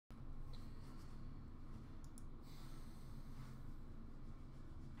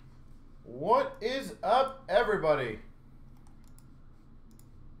up, everybody?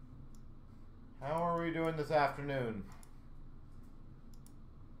 How are we doing this afternoon?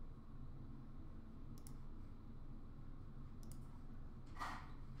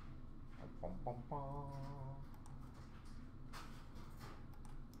 Bum, bum, bum.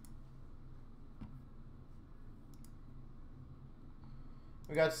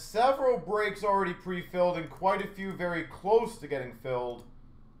 We got several breaks already pre-filled and quite a few very close to getting filled.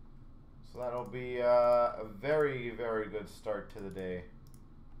 So that'll be a very, very good start to the day.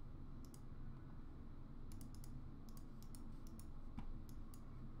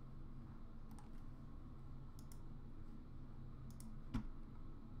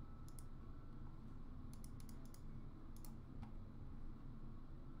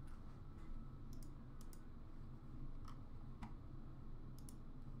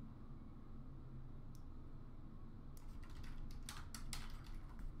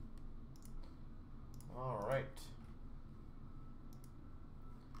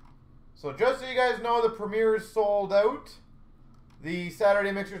 So just so you guys know, the Premier is sold out. The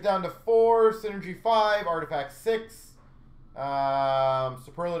Saturday Mixer's down to 4, Synergy 5, Artifact 6,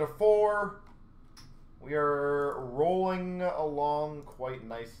 Superlative 4. We are rolling along quite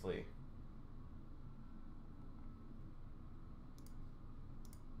nicely.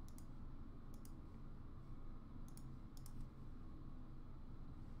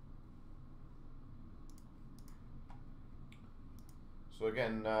 So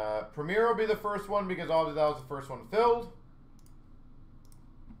again, Premier will be the first one because obviously that was the first one filled.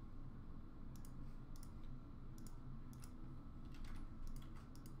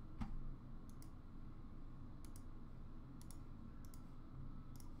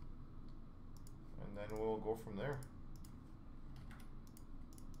 And then we'll go from there.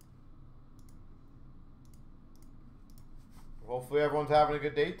 Hopefully everyone's having a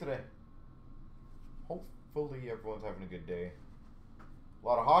good day today. Hopefully everyone's having a good day. A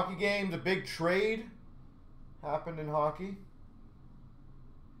lot of hockey games. A big trade happened in hockey.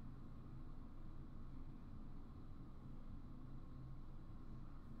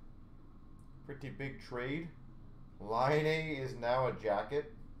 Pretty big trade. Line A is now a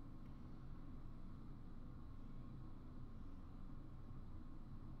jacket.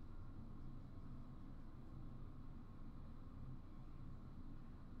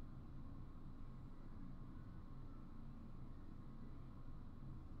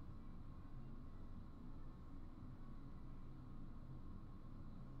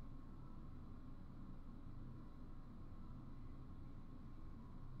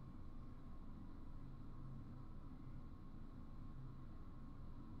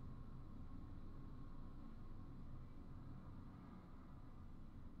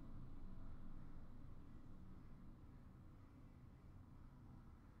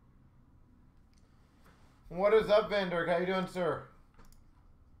 What is up, Vander? How you doing, sir?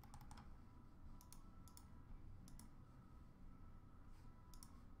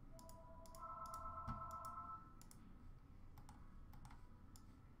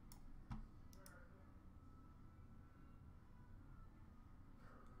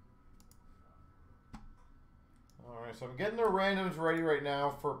 Alright, so I'm getting the randoms ready right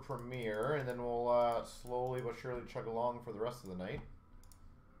now for Premier, and then we'll slowly but surely chug along for the rest of the night.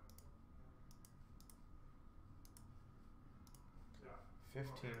 $15.20.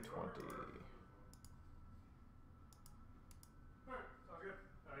 Alright, sounds good.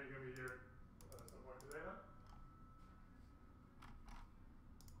 Are you going to be here at some point today then?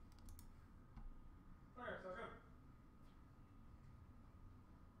 Alright, sounds good.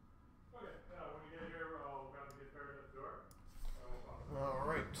 Okay, when you get here, I'll grab the gift card at the door.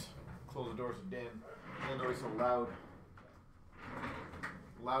 Alright. Close the doors to Dan. Dan's always so loud.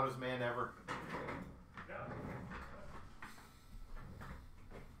 Loudest man ever. Yeah.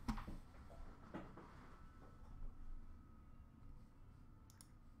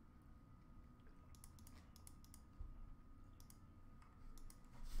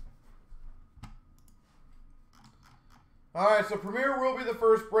 Alright, so Premier will be the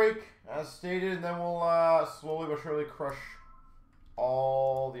first break, as stated, and then we'll slowly but surely crush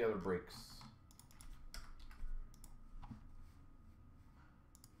all the other breaks.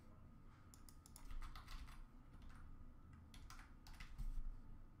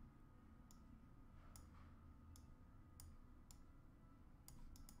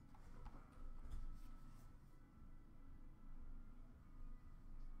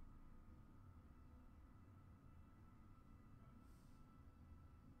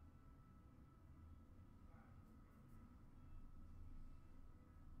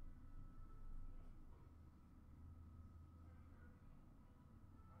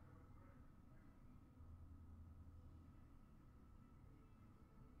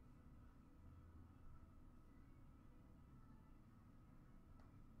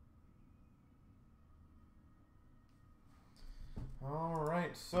 All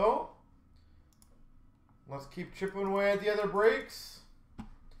right, so let's keep chipping away at the other breaks.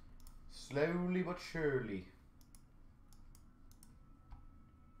 Slowly but surely.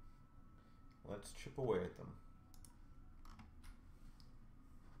 Let's chip away at them.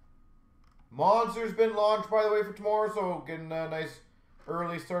 Monster's been launched, by the way, for tomorrow, so getting a nice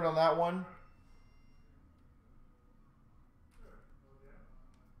early start on that one.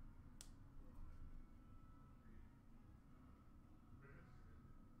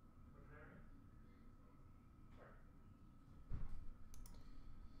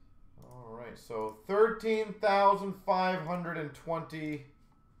 All right, so 13,520.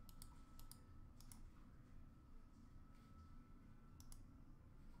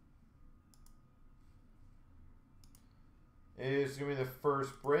 Is going to be the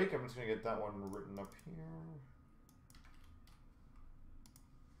first break. I'm just going to get that one written up here.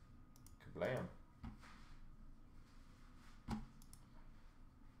 Kablam.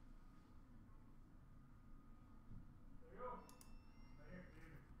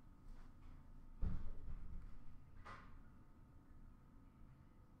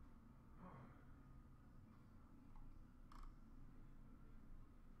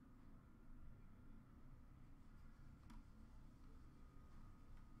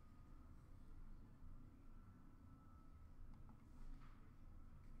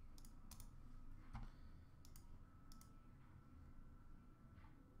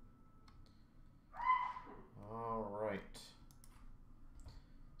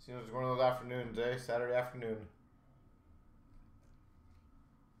 See, it was one of those afternoons, eh? Saturday afternoon.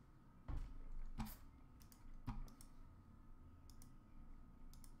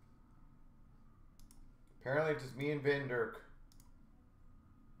 Apparently, it's just me and Van Dirk.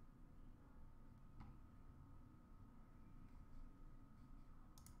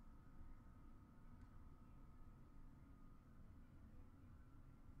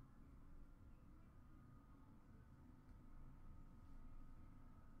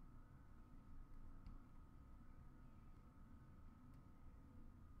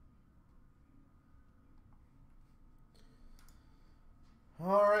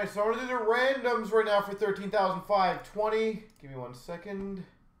 All right, so I'm going to do the randoms right now for 13,520. Give me 1 second.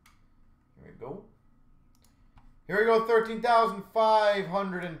 Here we go. Here we go,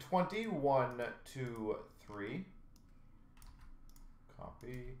 13,520. 1, 2, 3.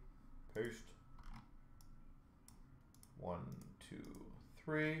 Copy, paste. 1, 2,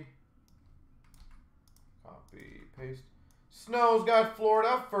 3. Copy, paste. Snow's got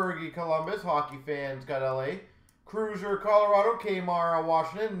Florida. Fergie, Columbus. Hockey fans got LA. Cruiser, Colorado. Kmara,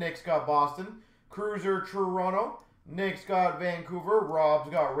 Washington. Nick's got Boston. Cruiser, Toronto. Nick's got Vancouver. Rob's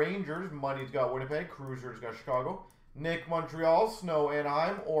got Rangers. Money's got Winnipeg. Cruiser's got Chicago. Nick, Montreal. Snow,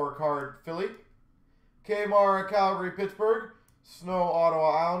 Anaheim. Orcard, Philly. Kmara, Calgary, Pittsburgh. Snow,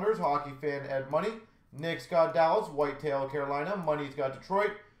 Ottawa Islanders. Hockey fan, Ed Money. Nick's got Dallas. Whitetail, Carolina. Money's got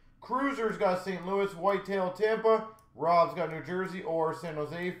Detroit. Cruiser's got St. Louis. Whitetail, Tampa. Rob's got New Jersey or San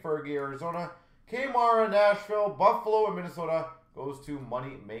Jose. Fergie, Arizona. Kmara, Nashville. Buffalo and Minnesota goes to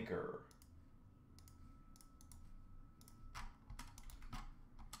Money Maker.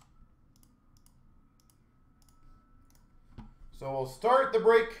 So we'll start the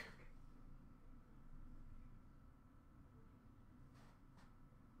break.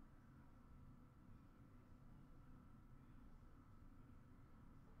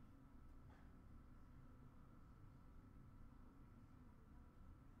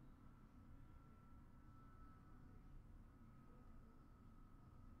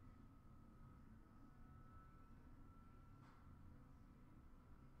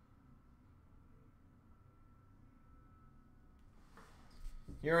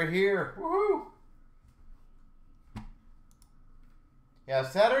 You're here. Woohoo! Yeah,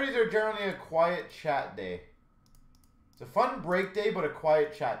 Saturdays are generally a quiet chat day. It's a fun break day, but a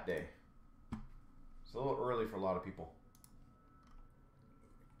quiet chat day. It's a little early for a lot of people.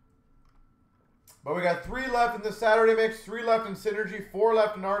 But we got 3 left in the Saturday mix, 3 left in Synergy, 4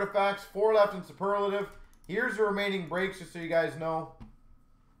 left in Artifacts, 4 left in Superlative. Here's the remaining breaks, just so you guys know.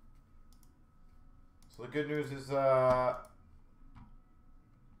 So the good news is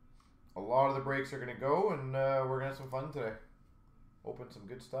a lot of the breaks are going to go, and we're going to have some fun today. Open some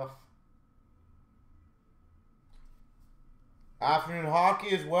good stuff. Afternoon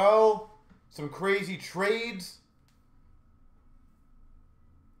hockey as well. Some crazy trades.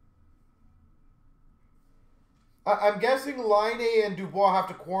 I'm guessing Line and Dubois have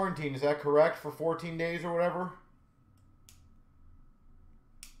to quarantine. Is that correct? For 14 days or whatever?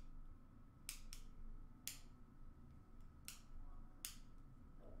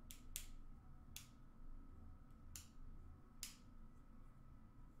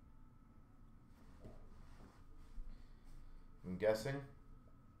 guessing.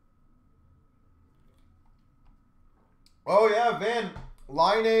 Oh yeah, Van.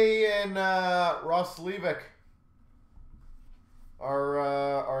 Line A and Ross Levick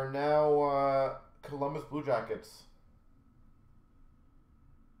are now Columbus Blue Jackets.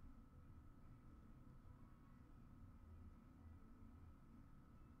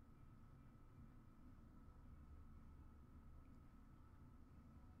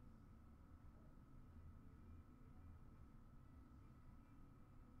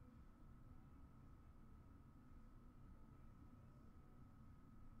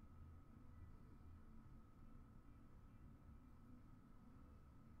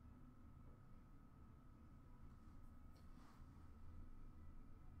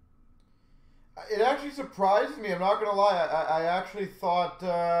 It actually surprised me. I'm not gonna lie. I actually thought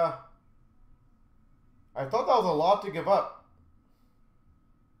I thought that was a lot to give up.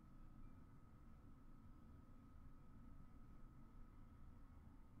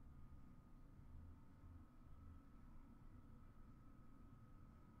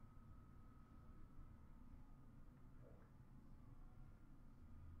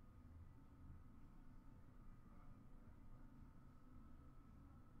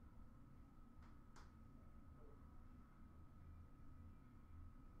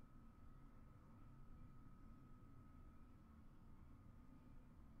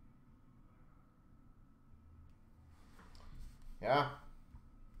 Yeah,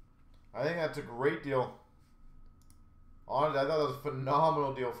 I think that's a great deal. Honestly, I thought that was a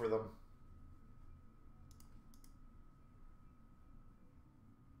phenomenal deal for them.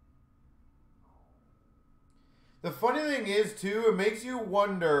 The funny thing is, too, it makes you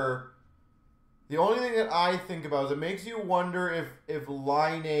wonder. The only thing that I think about is it makes you wonder if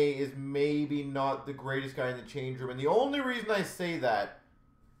Line A is maybe not the greatest guy in the change room. And the only reason I say that,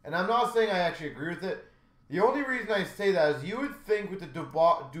 and I'm not saying I actually agree with it, the only reason I say that is you would think with the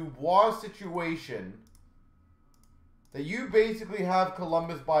Dubois situation that you basically have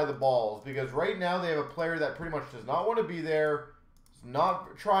Columbus by the balls. Because right now they have a player that pretty much does not want to be there, is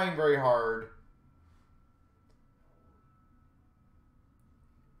not trying very hard.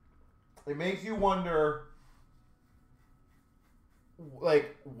 It makes you wonder,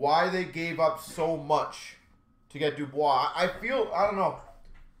 like, why they gave up so much to get Dubois. I feel, I don't know.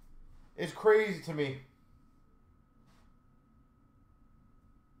 It's crazy to me.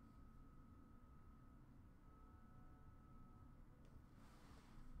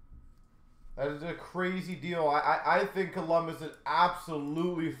 That is a crazy deal. I think Columbus is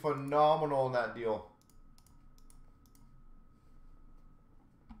absolutely phenomenal in that deal.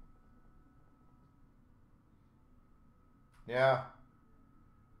 Yeah.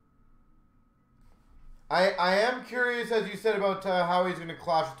 I am curious, as you said, about how he's going to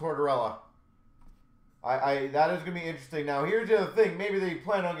clash with Tortorella. That is going to be interesting. Now, here's the other thing. Maybe they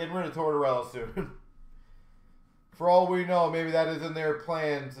plan on getting rid of Tortorella soon. For all we know, maybe that is in their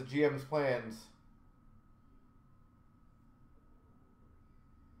plans, the GM's plans.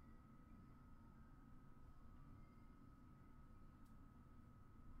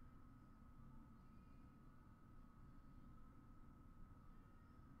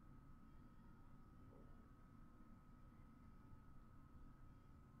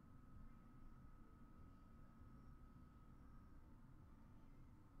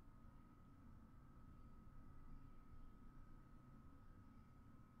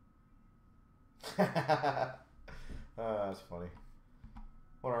 That's funny.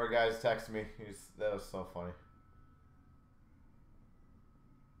 One of our guys texted me. That was so funny.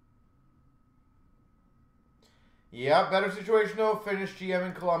 Yeah, better situation though. Finished GM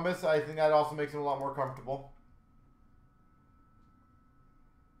in Columbus. I think that also makes him a lot more comfortable.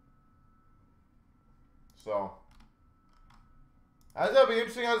 So, that'll be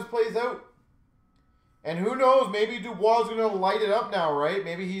interesting how this plays out. And who knows? Maybe Dubois is going to light it up now, right?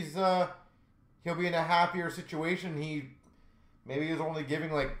 Maybe he'll be in a happier situation. Maybe he's only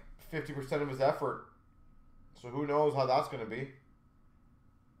giving like 50% of his effort. So who knows how that's going to be.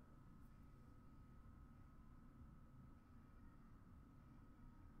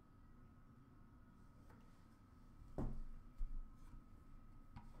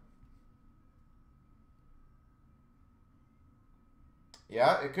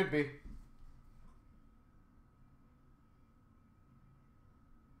 Yeah, it could be.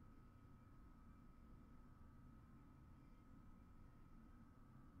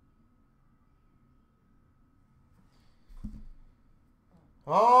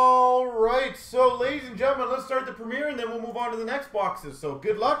 All right, so ladies and gentlemen, let's start the premiere and then we'll move on to the next boxes. So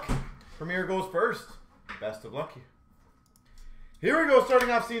good luck. Premiere goes first. Best of luck. Here we go, starting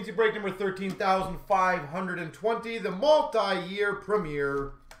off CNC break number 13,520, the multi-year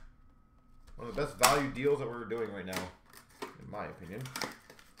premiere. One of the best value deals that we're doing right now, in my opinion.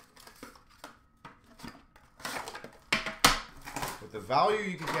 With the value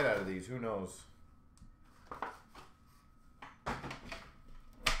you can get out of these, who knows?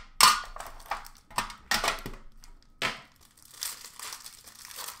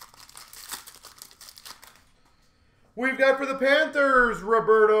 We've got for the Panthers,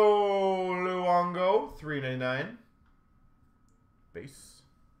 Roberto Luongo, $3.99. Base.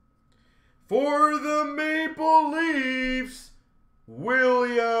 For the Maple Leafs,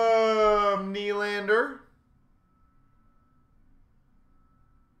 William Nylander,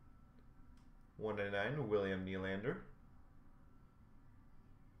 $1.99. William Nylander.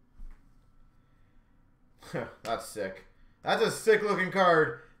 That's sick. That's a sick looking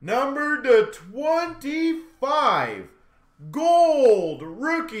card. Number to 25. Gold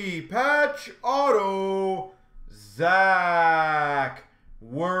rookie patch auto. Zach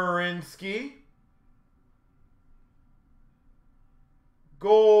Werenski.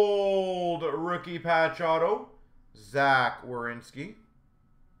 Gold rookie patch auto. Zach Werenski.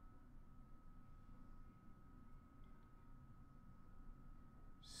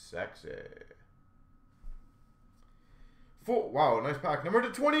 Sexy. Wow, nice pack. Number to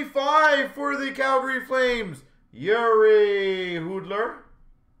 25 for the Calgary Flames, Yuri Hudler.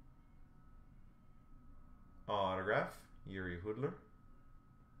 Autograph, Yuri Hudler.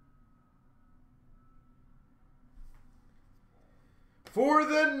 For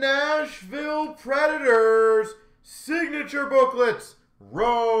the Nashville Predators, signature booklets,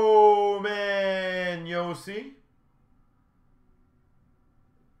 Roman Josi.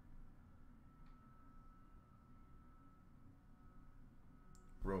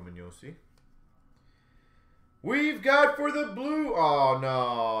 Roman Josi. We've got for the blue, oh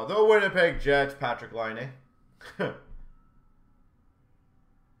no, the Winnipeg Jets, Patrick Laine.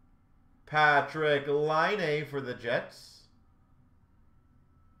 Patrick Laine for the Jets.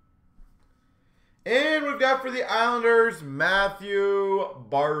 And we've got for the Islanders, Matthew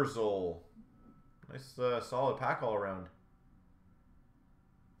Barzal. Nice solid pack all around.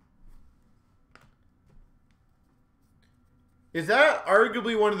 Is that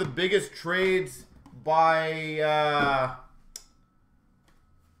arguably one of the biggest trades by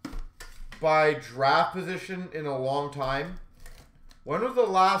draft position in a long time? When was the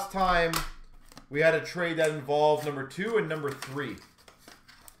last time we had a trade that involved number 2 and number 3?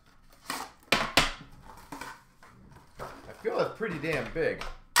 I feel that's pretty damn big.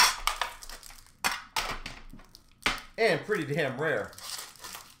 And pretty damn rare.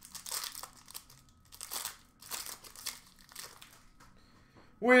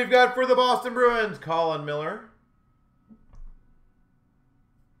 We've got for the Boston Bruins, Colin Miller.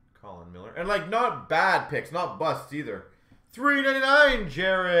 And like not bad picks, not busts either. $3.99,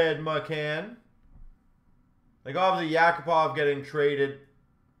 Jared McCann. Like obviously Yakupov getting traded,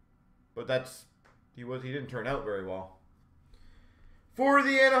 but he didn't turn out very well. For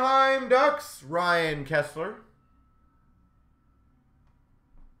the Anaheim Ducks, Ryan Kessler.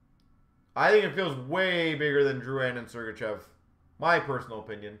 I think it feels way bigger than Drouin and Sergachev. My personal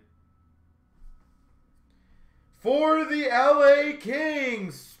opinion. For the LA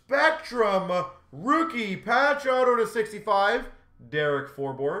Kings, Spectrum rookie patch auto to 65, Derek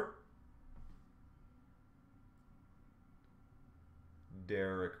Forbort.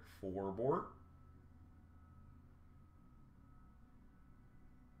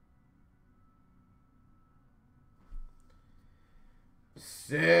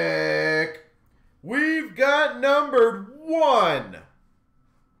 Sick. We've got numbered 1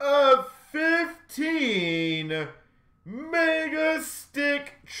 of 15 Mega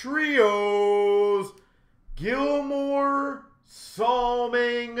Stick Trios, Gilmore,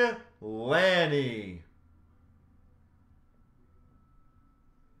 Salming, Lanny.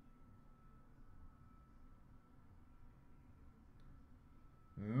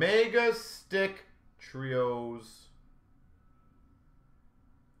 Mega Stick Trios.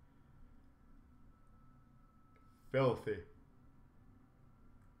 Filthy.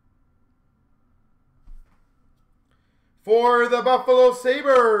 For the Buffalo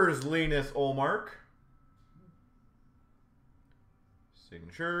Sabres, Linus Ullmark.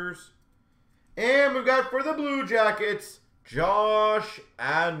 Signatures. And we've got for the Blue Jackets, Josh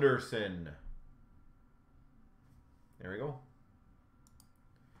Anderson. There we go.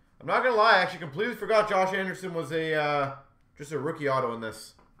 I'm not going to lie, I actually completely forgot Josh Anderson was just a rookie auto in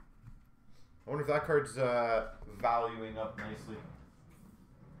this. I wonder if that card's valuing up nicely.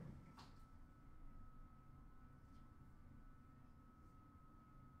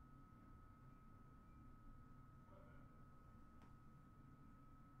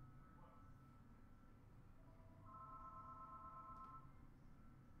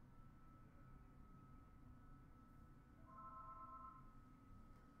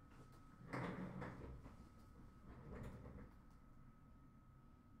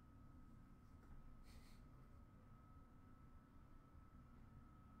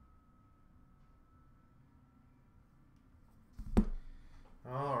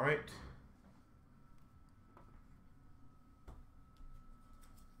 right.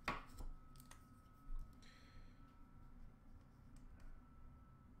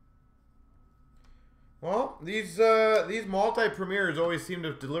 Well, these multi-premieres always seem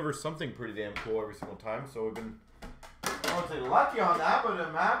to deliver something pretty damn cool every single time. So we've been, I won't say lucky on that, but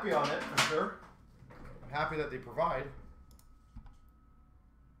I'm happy on it for sure. I'm happy that they provide.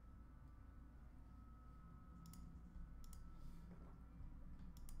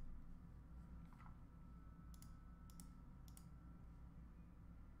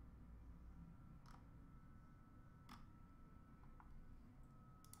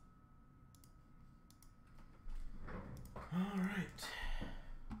 All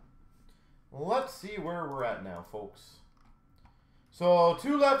right. Let's see where we're at now, folks. So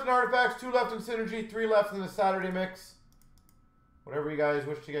 2 left in Artifacts, 2 left in Synergy, 3 left in the Saturday mix. Whatever you guys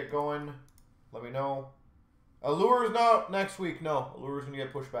wish to get going, let me know. Allure's not next week, no. Allure's going to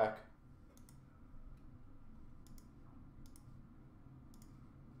get pushed back.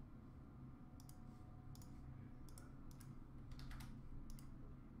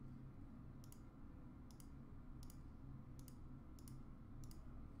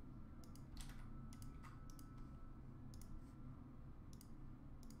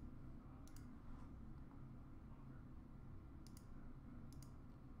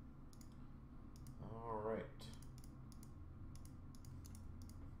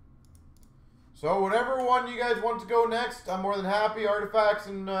 So whatever one you guys want to go next, I'm more than happy. Artifacts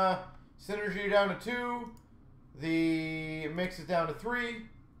and Synergy down to 2. The mix is down to 3.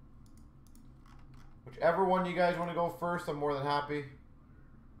 Whichever one you guys want to go first, I'm more than happy.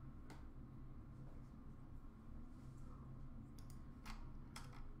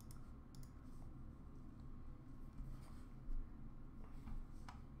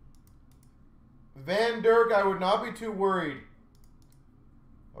 Van Dirk, I would not be too worried.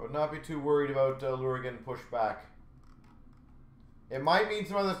 I would not be too worried about Allure getting pushed back. It might mean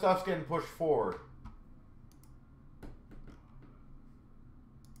some other stuff's getting pushed forward.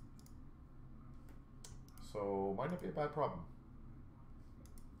 So, might not be a bad problem.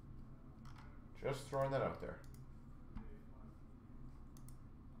 Just throwing that out there.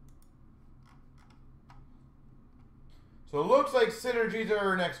 So, it looks like Synergies are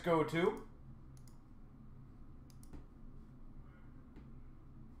our next go-to.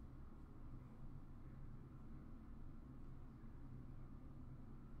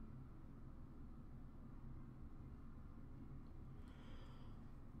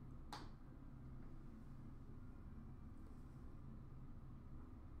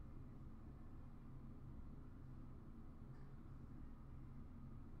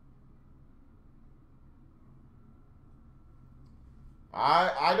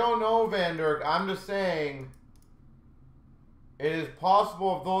 I don't know, Van Dirk. I'm just saying it is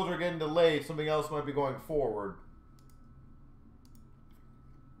possible if those are getting delayed, something else might be going forward.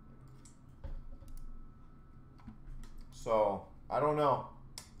 So, I don't know.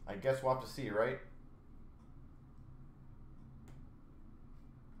 I guess we'll have to see, right?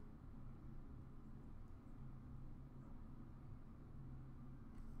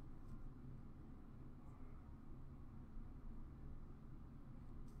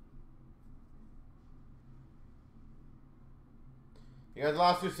 You guys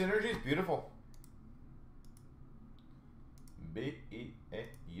last 2 Synergies? Beautiful.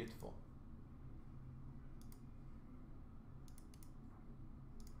 Beautiful.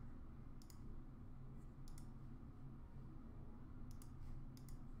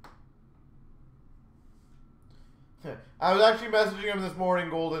 I was actually messaging him this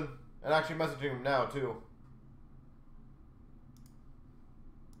morning, Golden, and actually messaging him now, too.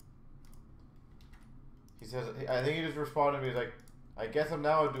 He says, I think he just responded to me, he's like, I guess I'm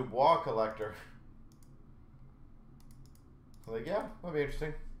now a Dubois collector. I'm like, yeah, that'd be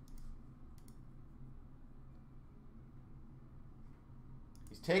interesting.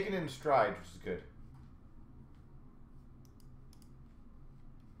 He's taken in stride, which is good.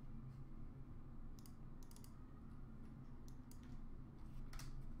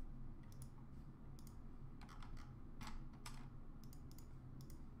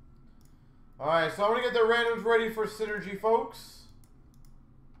 Alright, so I'm going to get the randoms ready for Synergy, folks.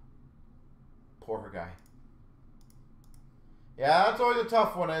 Poor guy. Yeah, that's always a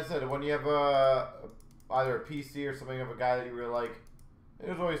tough one, as I said. When you have either a PC or something of a guy that you really like, it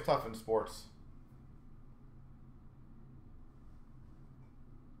was always tough in sports.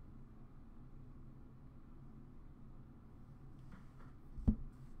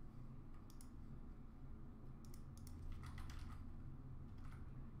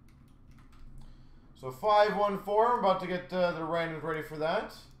 So 514, I'm about to get the randoms ready for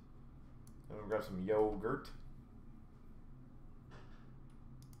that. Then we'll grab some yogurt.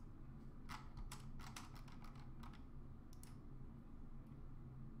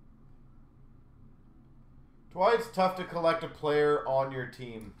 That's why it's tough to collect a player on your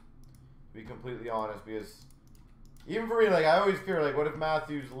team, to be completely honest, because even for me, like, I always fear, like, what if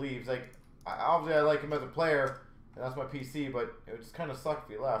Matthews leaves? Like, obviously I like him as a player, and that's my PC, but it would just kind of suck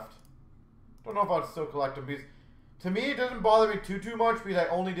if he left. Don't know if I'd still collect him, because to me, it doesn't bother me too much, because I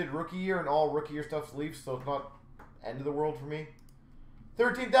only did rookie year, and all rookie year stuff's leaves, so it's not end of the world for me.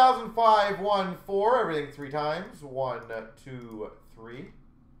 13,514, everything 3 times. 1, 2, 3.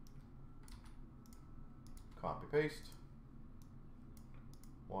 Copy, paste.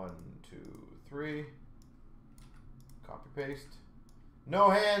 1, 2, 3. Copy, paste.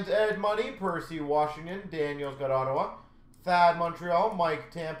 No hands, Ed Money. Percy, Washington. Daniel's got Ottawa. Thad, Montreal. Mike,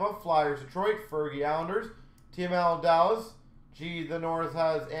 Tampa. Flyers, Detroit. Fergie, Islanders. TML, Dallas. G, the North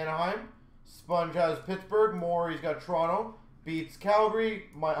has Anaheim. Sponge has Pittsburgh. Maury's got Toronto. Beats, Calgary.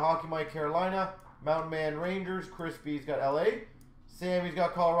 Hockey Mike, Carolina. Mountain Man, Rangers. Crispy's got LA. Sammy's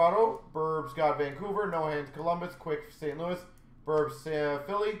got Colorado. Burb's got Vancouver. No hands, Columbus. Quick, St. Louis. Burb's,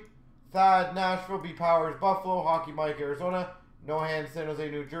 Philly. Thad, Nashville. B Powers, Buffalo. Hockey Mike, Arizona. No hands, San Jose,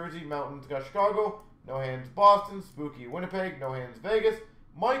 New Jersey. Mountain's got Chicago. No hands, Boston. Spooky, Winnipeg. No hands, Vegas.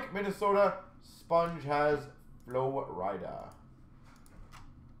 Mike, Minnesota. Sponge has Florida.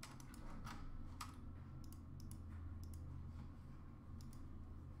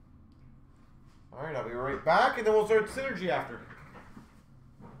 All right, I'll be right back, and then we'll start Synergy after.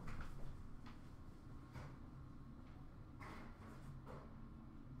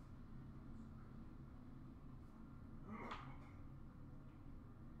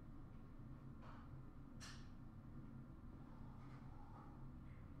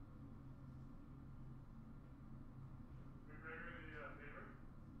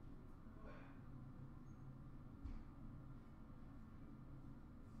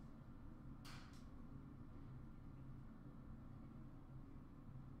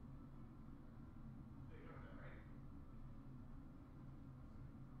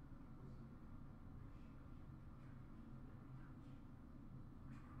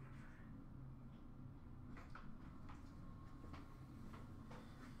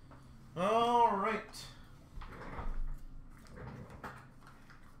 All right.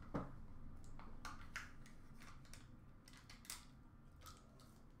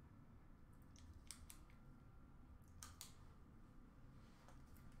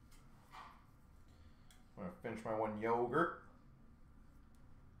 I'm going to finish my 1 yogurt.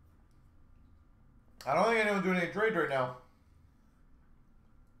 I don't think anyone's doing any trades right now.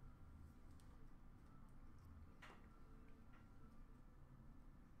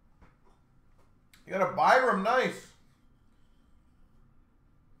 You got a Byram, nice.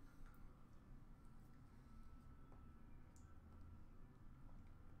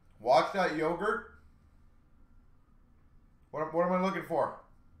 Watch that yogurt. What am I looking for?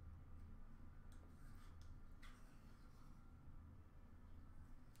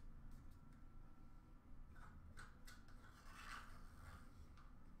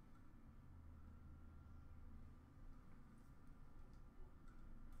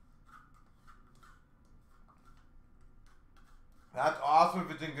 That's awesome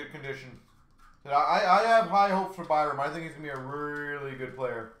if it's in good condition. I have high hopes for Byram. I think he's going to be a really good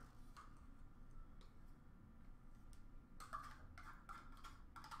player.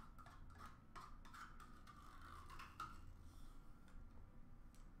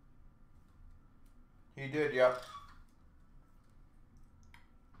 He did, yep.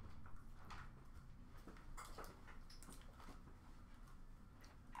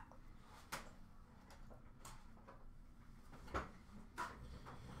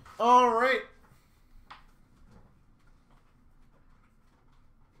 All right.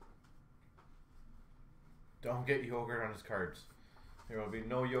 Don't get yogurt on his cards. There will be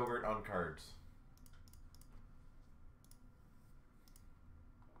no yogurt on cards.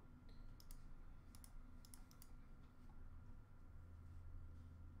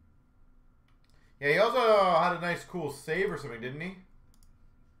 Yeah, he also had a nice cool save or something, didn't he?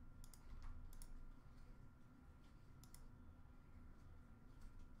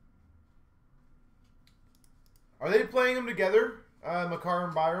 Are they playing them together, Makar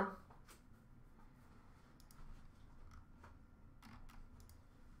and Byram?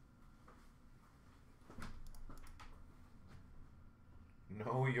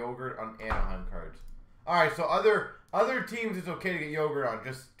 No yogurt on Anaheim cards. All right, so other teams it's okay to get yogurt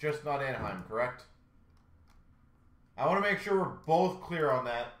on, just not Anaheim, correct? I want to make sure we're both clear on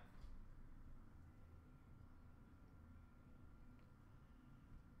that.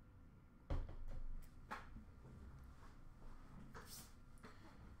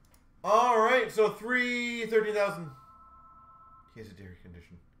 All right, so 13,000. He has a dairy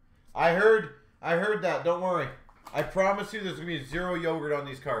condition. I heard that. Don't worry. I promise you there's going to be 0 yogurt on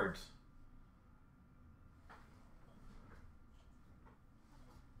these cards.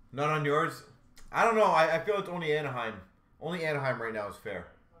 Not on yours? I don't know. I feel it's only Anaheim. Only Anaheim right now is fair.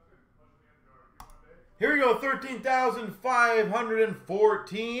 Here we go.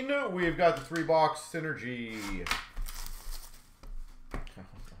 13,514. We've got the 3-box Synergy.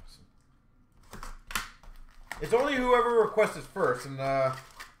 It's only whoever requests it first. And as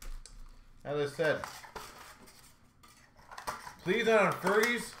I said, please not on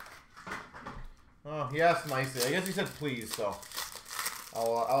Fergie's. Oh, he asked nicely. I guess he said please, so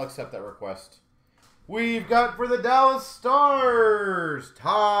I'll accept that request. We've got for the Dallas Stars,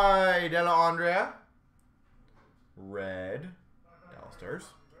 Ty Dellandrea. Red. Dallas Stars.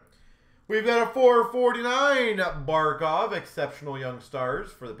 We've got a 449 Barkov, Exceptional Young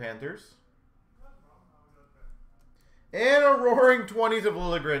Stars for the Panthers. And a Roaring 20s of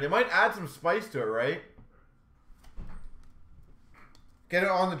Liljegren. It might add some spice to it, right? Get it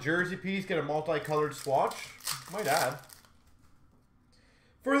on the jersey piece, get a multicolored swatch. Might add.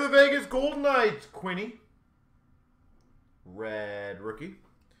 For the Vegas Golden Knights, Quinny. Red rookie.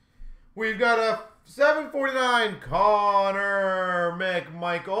 We've got a 749 Connor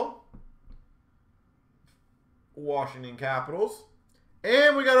McMichael. Washington Capitals.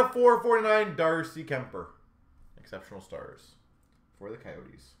 And we got a 449 Darcy Kemper. Exceptional Stars for the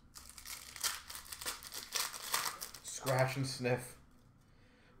Coyotes. Scratch and sniff.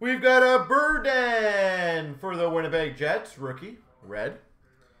 We've got a Burden for the Winnipeg Jets, rookie, red.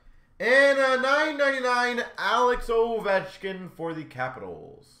 And a $9.99 Alex Ovechkin for the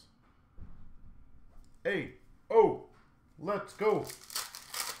Capitals. Hey, oh, let's go.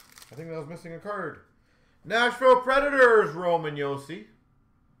 I think that was missing a card. Nashville Predators, Roman Josi,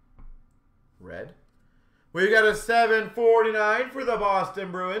 red. We got a 749 for the Boston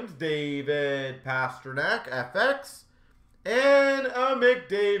Bruins, David Pastrnak, FX. And a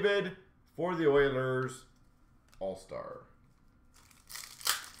McDavid for the Oilers, All-Star.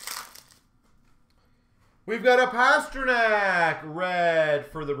 We've got a Pastrnak, red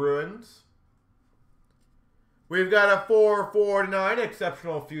for the Bruins. We've got a 449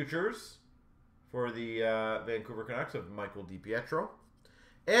 Exceptional Futures for the Vancouver Canucks of Michael DiPietro.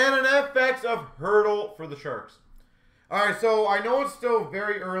 And an FX of Hurdle for the Sharks. Alright, so I know it's still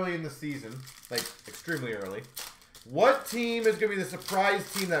very early in the season. Like, extremely early. What team is going to be the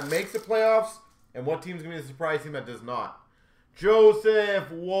surprise team that makes the playoffs? And what team is going to be the surprise team that does not? Joseph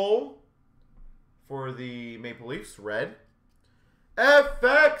Woll for the Maple Leafs, red.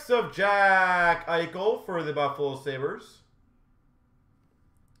 FX of Jack Eichel for the Buffalo Sabres.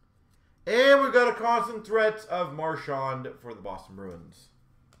 And we've got a constant threats of Marchand for the Boston Bruins.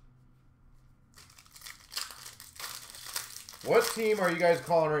 What team are you guys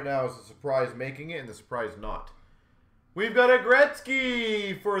calling right now as the surprise making it and the surprise not? We've got a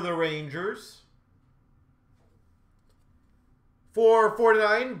Gretzky for the Rangers.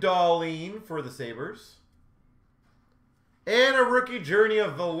 449 Darlene for the Sabres. And a rookie journey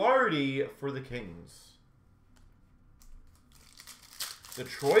of Velarde for the Kings.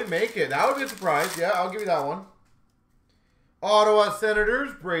 Detroit make it. That would be a surprise. Yeah, I'll give you that one. Ottawa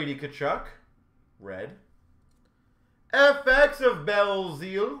Senators, Brady Tkachuk, red. FX of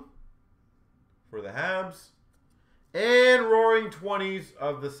Belzile for the Habs. And Roaring 20s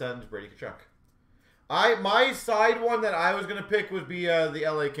of the Sens, Brady Tkachuk. My side one that I was going to pick would be the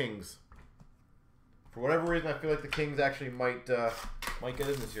LA Kings. For whatever reason, I feel like the Kings actually might get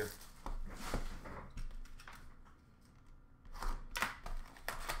in this year.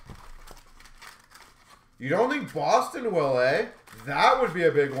 You don't think Boston will, eh? That would be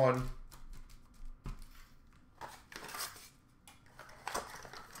a big one.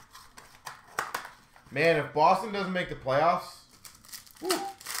 Man, if Boston doesn't make the playoffs... Whew.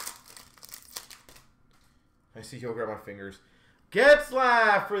 I see he'll grab my fingers.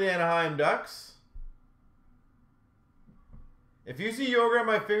 Getzlaf for the Anaheim Ducks. If you see Yoga on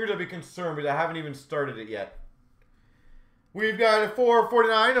my fingers, I'll be concerned, but I haven't even started it yet. We've got a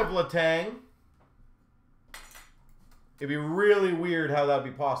 449 of Letang. It'd be really weird how that would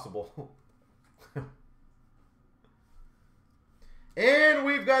be possible. And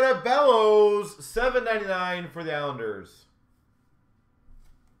we've got a Bellows $7.99 for the Islanders.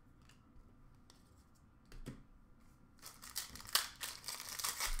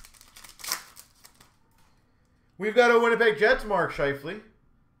 We've got a Winnipeg Jets, Mark Scheifele.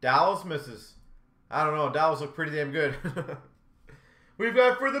 Dallas misses. I don't know. Dallas look pretty damn good. We've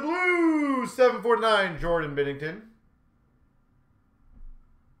got for the Blues, 749, Jordan Binnington.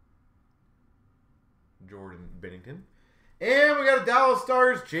 Jordan Binnington. And we got a Dallas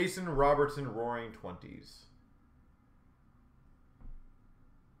Stars, Jason Robertson, Roaring 20s.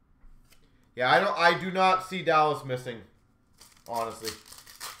 Yeah, I do not see Dallas missing. Honestly.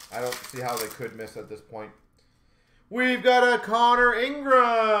 I don't see how they could miss at this point. We've got a Connor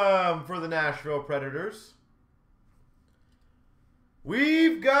Ingram for the Nashville Predators.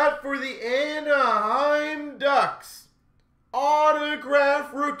 We've got for the Anaheim Ducks,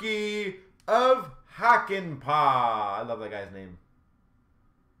 autograph rookie of Hakanpää. I love that guy's name.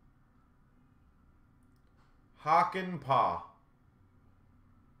 Hakanpää.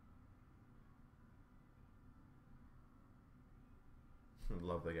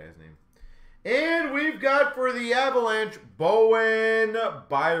 Love that guy's name. And we've got for the Avalanche, Bowen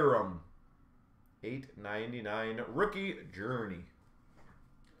Byram. $8.99 rookie journey.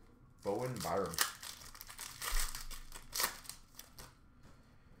 Bowen Byram.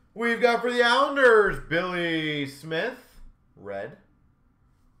 We've got for the Islanders, Billy Smith, red.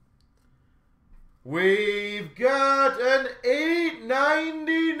 We've got an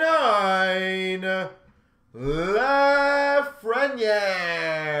 $8.99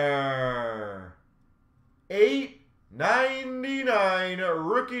 Lafreniere. $8.99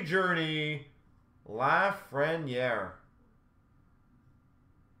 rookie journey, Lafreniere.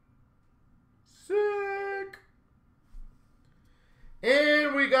 Sick.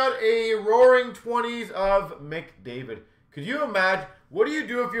 And we got a Roaring 20s of McDavid. Could you imagine? What do you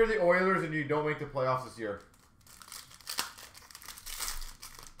do if you're the Oilers and you don't make the playoffs this year?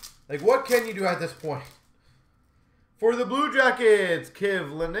 Like, what can you do at this point? For the Blue Jackets,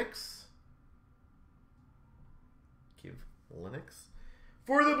 Kiv Linux.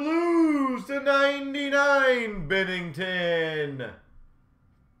 For the Blues, to 99, Binnington.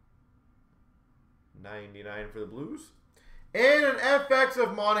 99 for the Blues. And an FX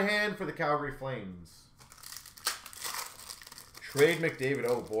of Monahan for the Calgary Flames. Trade McDavid.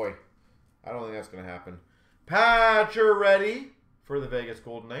 Oh, boy. I don't think that's going to happen. Pacioretty for the Vegas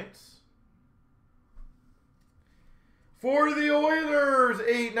Golden Knights. For the Oilers,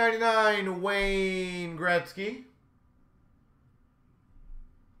 $8.99, Wayne Gretzky.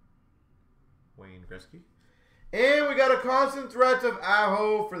 And we got a constant threat of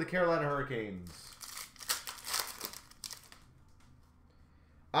Aho for the Carolina Hurricanes.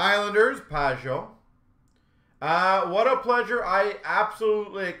 Islanders, Pajot. What a pleasure. I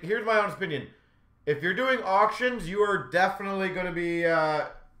absolutely... Here's my honest opinion. If you're doing auctions, you are definitely going to be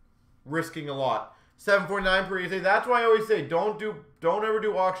risking a lot. $7.49 per ESA. That's why I always say don't ever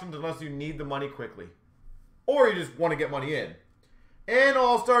do auctions unless you need the money quickly. Or you just want to get money in. And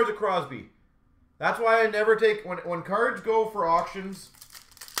All-Stars of Crosby. That's why I never take... When cards go for auctions,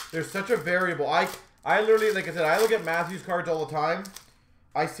 there's such a variable. I literally, like I said, I look at Matthews cards all the time.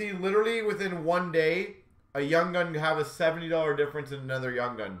 I see literally within one day, a Young Gun have a $70 difference in another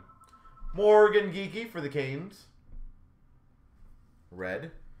Young Gun. Morgan Geekie for the Canes.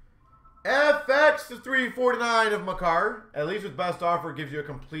 Red. FX to 349 of Makar. At least with best offer, gives you a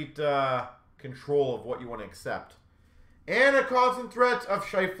complete control of what you want to accept. And a constant threat of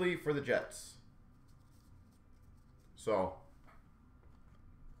Scheifele for the Jets. So,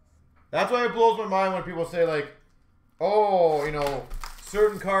 that's why it blows my mind when people say, like, oh, you know,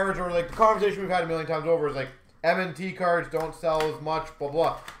 certain cards, or like the conversation we've had a million times over is like, M&T cards don't sell as much, blah,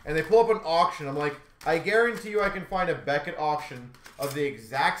 blah. And they pull up an auction. I'm like, I guarantee you I can find a Beckett auction of the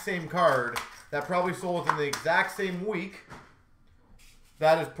exact same card that probably sold within the exact same week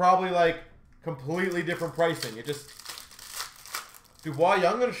that is probably like completely different pricing. It just... Dubois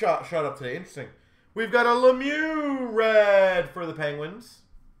Young Gun shot up today. Interesting. We've got a Lemieux red for the Penguins.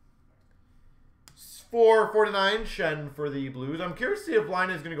 $4.49 Shen for the Blues. I'm curious to see if line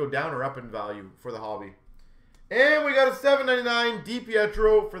is going to go down or up in value for the hobby. And we got a $7.99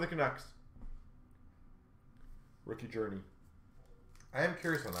 DiPietro for the Canucks. Rookie journey. I am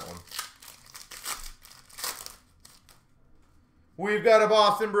curious on that one. We've got a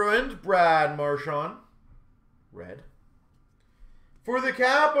Boston Bruins, Brad Marchand. Red. For the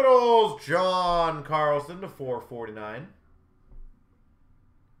Capitals, John Carlson to $4.49.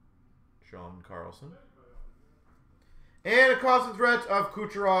 John Carlson. And a constant threat of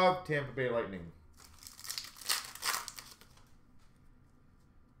Kucherov, Tampa Bay Lightning.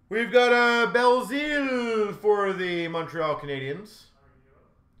 We've got a Belzile for the Montreal Canadiens.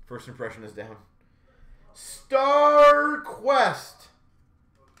 First impression is down. Star Quest.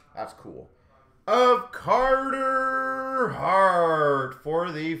 That's cool. Of Carter Hart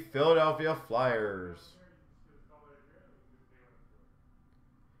for the Philadelphia Flyers.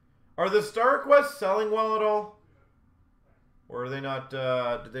 Are the Star Quests selling well at all? Or are they not,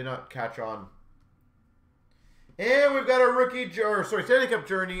 did they not catch on? And we've got a Stanley Cup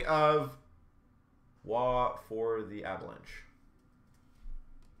journey of Wah for the Avalanche.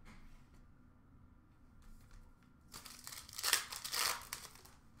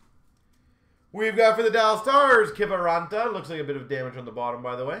 We've got for the Dallas Stars, Kivaranta. Looks like a bit of damage on the bottom,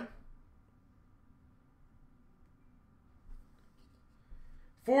 by the way.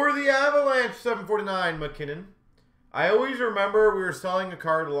 For the Avalanche, 749, McKinnon. I always remember we were selling a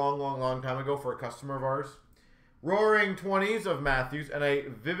card a long time ago for a customer of ours. Roaring 20s of Matthews, and I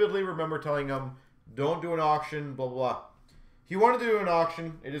vividly remember telling him, don't do an auction, blah, blah, blah. He wanted to do an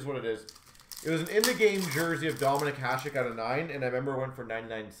auction. It is what it is. It was an in-the-game jersey of Dominic Hasek out of 9, and I remember it went for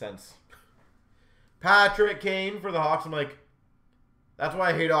 99 cents. Patrick Kane for the Hawks. I'm like, that's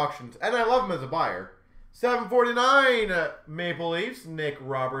why I hate auctions. And I love him as a buyer. 749 Maple Leafs, Nick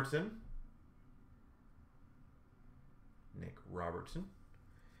Robertson.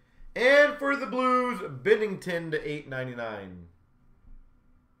 And for the Blues, Binnington to 899.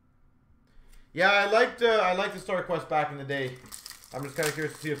 Yeah, I liked the Star Quest back in the day. I'm just kind of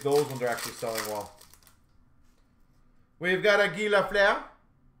curious to see if those ones are actually selling well. We've got a Guy Lafleur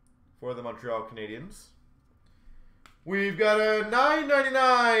for the Montreal Canadiens. We've got a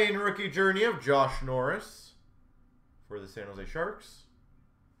 $9.99 rookie journey of Josh Norris for the San Jose Sharks.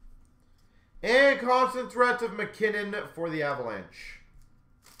 And constant threat of McKinnon for the Avalanche.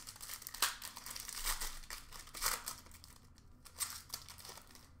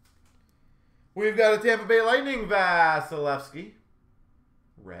 We've got a Tampa Bay Lightning, Vasilevsky,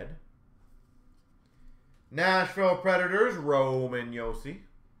 red. Nashville Predators, Roman Josi.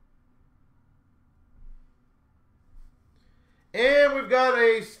 And we've got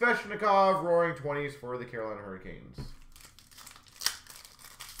a Svechnikov Roaring 20s for the Carolina Hurricanes.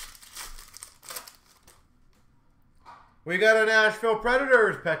 We got a Nashville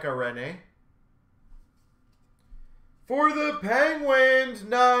Predators, Pekka Rinne. For the Penguins,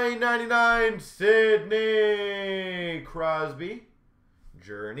 $9.99, Sidney Crosby,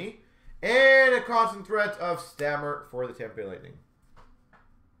 Journey. And a constant threat of Stammer for the Tampa Bay Lightning.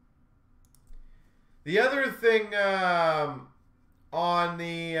 The other thing on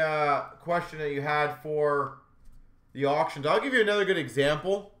the question that you had for the auctions, I'll give you another good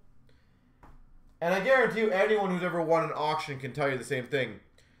example. And I guarantee you anyone who's ever won an auction can tell you the same thing.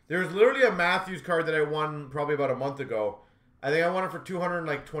 There's literally a Matthews card that I won probably about a month ago. I think I won it for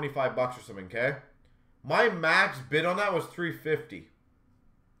 $225 or something, okay? My max bid on that was $350.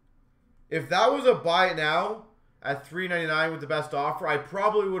 If that was a buy it now at $399 with the best offer, I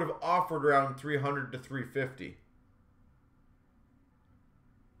probably would have offered around $300 to $350.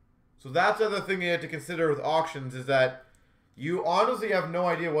 So that's the other thing you have to consider with auctions is that you honestly have no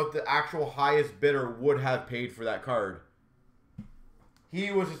idea what the actual highest bidder would have paid for that card. He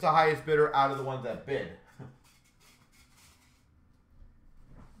was just the highest bidder out of the ones that bid.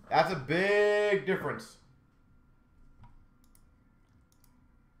 That's a big difference.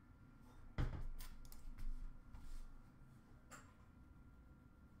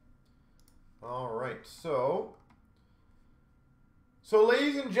 All right, so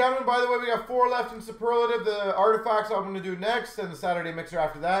ladies and gentlemen, by the way, we got 4 left in Superlative. The artifacts I'm going to do next, and the Saturday Mixer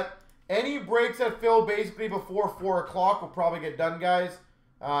after that. Any breaks that fill basically before 4 o'clock will probably get done, guys.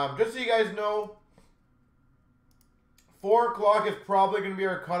 Just so you guys know, 4 o'clock is probably going to be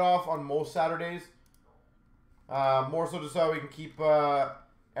our cutoff on most Saturdays. More so just so we can keep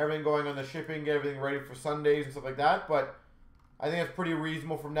everything going on the shipping, get everything ready for Sundays and stuff like that. But I think it's pretty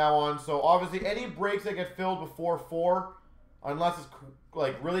reasonable from now on. So obviously, any breaks that get filled before 4, unless it's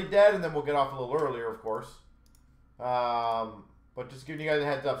like really dead, and then we'll get off a little earlier, of course. But just giving you guys a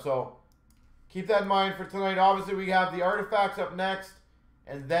heads up. So keep that in mind for tonight. Obviously, we have the artifacts up next,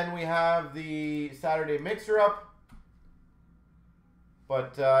 and then we have the Saturday Mixer up.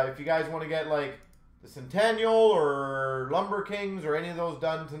 But if you guys want to get like the Centennial or Lumber Kings or any of those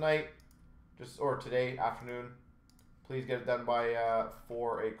done tonight, or today afternoon, please get it done by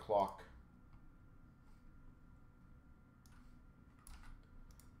 4 o'clock.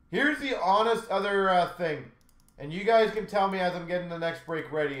 Here's the honest other thing, and you guys can tell me as I'm getting the next break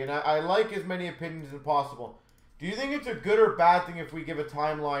ready, and I like as many opinions as possible. Do you think it's a good or bad thing if we give a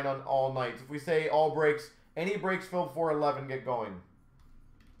timeline on all nights? If we say all breaks, any breaks filled before 11 get going?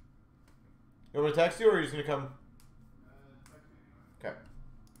 You want me to text you, or are you just going to come? Okay.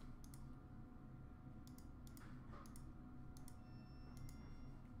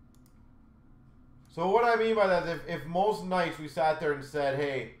 So what I mean by that is if most nights we sat there and said,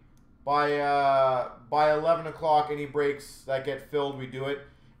 hey, by 11 o'clock, any breaks that get filled, we do it.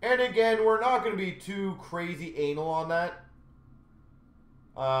 And again, we're not going to be too crazy anal on that.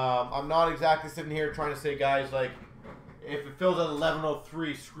 I'm not exactly sitting here trying to say, guys, like, if it fills at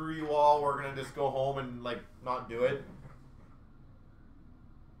 11:03, screw you all. We're gonna just go home and like not do it.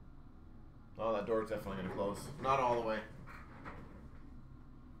 Oh, that door's definitely gonna close. Not all the way.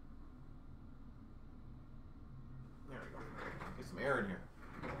 There we go. Get some air in here.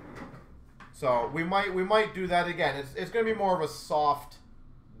 So we might do that again. It's gonna be more of a soft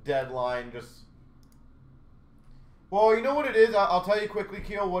deadline. Just well, you know what it is. I'll tell you quickly,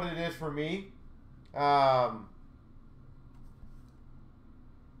 Keel, what it is for me.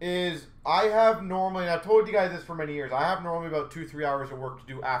 Is I have normally, and I've told you guys this for many years, I have normally about 2-3 hours of work to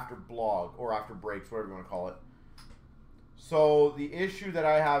do after blog or after breaks, whatever you want to call it. So the issue that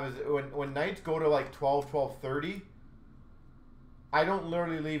I have is when nights go to like 12:30, I don't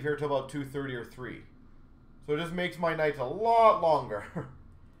literally leave here till about 2:30 or 3. So it just makes my nights a lot longer.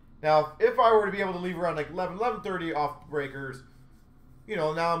 Now, if I were to be able to leave around like 11:30 off breakers, you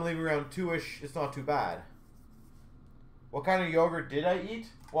know, now I'm leaving around 2-ish, it's not too bad. What kind of yogurt did I eat?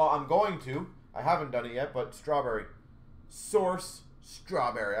 Well, I'm going to. I haven't done it yet, but strawberry. Source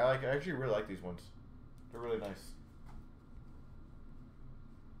strawberry. I actually really like these ones. They're really nice.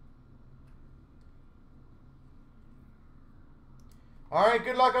 All right,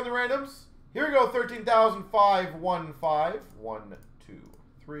 good luck on the randoms. Here we go, 13,515. 1, 2,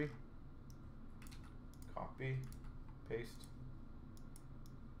 3. Copy, paste.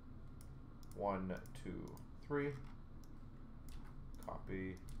 1, 2, 3.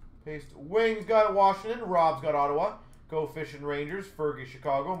 Copy, paste. Wings got Washington. Rob's got Ottawa. Go Fishing Rangers. Fergie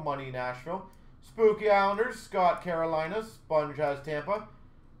Chicago. Money Nashville. Spooky Islanders. Scott Carolina. Sponge has Tampa.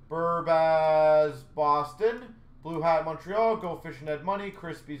 Burbaz Boston. Blue Hat Montreal. Go Fishing Ed Money.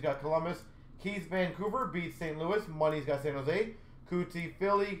 Crispy's got Columbus. Keith Vancouver beats St. Louis. Money's got San Jose. Cootie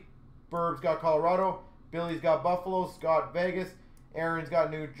Philly. Burb's got Colorado. Billy's got Buffalo. Scott Vegas. Aaron's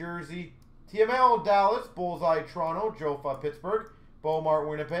got New Jersey. TML Dallas. Bullseye Toronto. Jofa Pittsburgh. Beaumart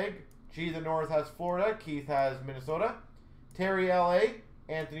Winnipeg. G the North has Florida. Keith has Minnesota. Terry LA.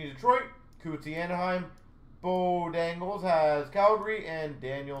 Anthony Detroit. Cootie Anaheim. Bo Dangles has Calgary. And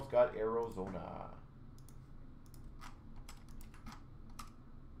Daniel's got Arizona.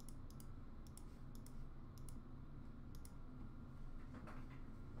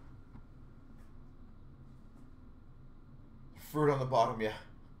 Fruit on the bottom, yeah.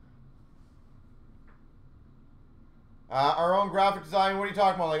 Our own graphic design. What are you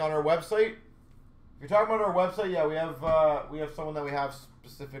talking about? Like on our website? If you're talking about our website, yeah, we have someone that we have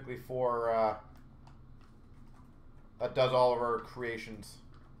specifically for that does all of our creations.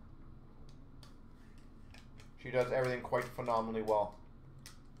 She does everything quite phenomenally well.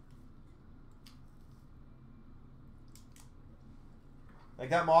 Like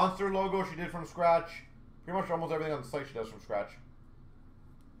that monster logo she did from scratch. Pretty much almost everything on the site she does from scratch.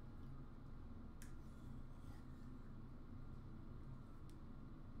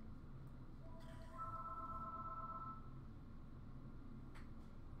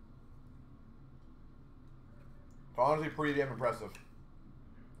 It's honestly pretty damn impressive.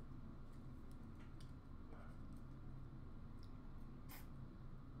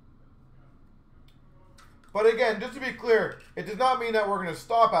 But again, just to be clear, it does not mean that we're going to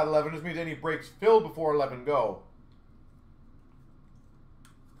stop at 11. It just means any breaks filled before 11 go.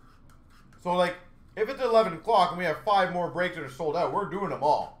 So, like, if it's 11 o'clock and we have 5 more breaks that are sold out, we're doing them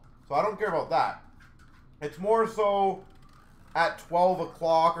all. So I don't care about that. It's more so at 12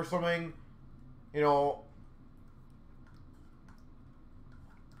 o'clock or something, you know,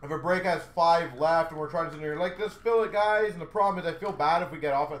 if a break has 5 left and we're trying to sit here like, just fill it, guys. And the problem is I feel bad if we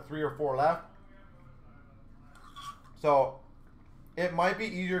get off at 3 or 4 left. So it might be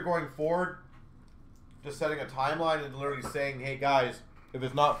easier going forward just setting a timeline and literally saying, hey guys, if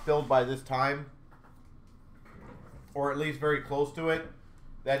it's not filled by this time, or at least very close to it,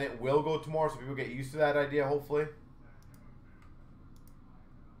 then it will go tomorrow, so people get used to that idea, hopefully.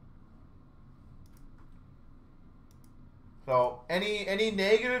 So any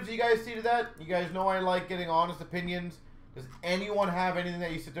negatives you guys see to that? You guys know I like getting honest opinions. Does anyone have anything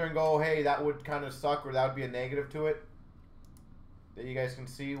that you sit there and go, hey, that would kind of suck, or that would be a negative to it that you guys can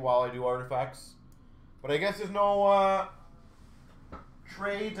see while I do artifacts? But I guess there's no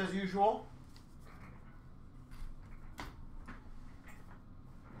trades as usual.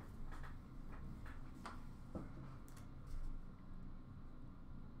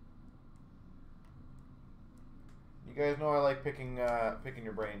 You guys know I like picking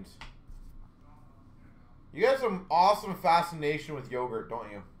your brains. You have some awesome fascination with yogurt,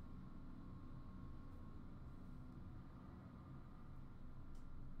 don't you?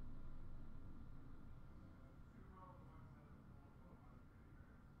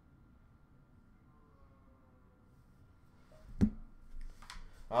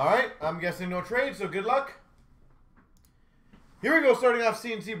 All right, I'm guessing no trade, so good luck. Here we go, starting off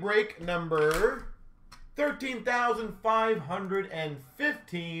CNC break number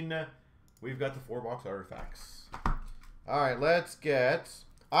 13,515. We've got the 4-box artifacts. All right, let's get...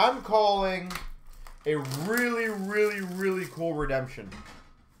 I'm calling a really, really, really cool redemption.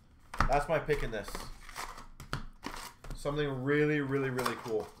 That's my pick in this. Something really, really, really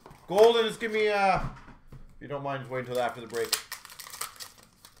cool. Golden, just give me, if you don't mind, just wait until after the break.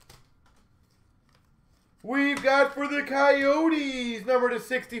 We've got for the Coyotes, number to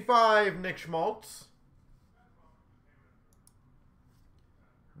 65, Nick Schmaltz.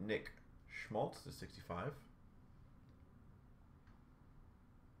 Nick Schmaltz to 65.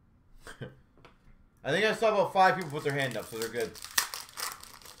 I think I saw about 5 people put their hand up, so they're good.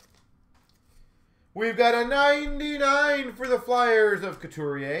 We've got a 99 for the Flyers of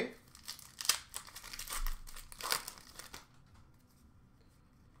Couturier.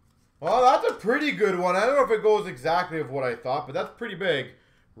 Well, that's a pretty good one. I don't know if it goes exactly of what I thought, but that's pretty big.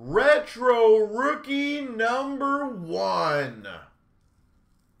 Retro rookie number 1.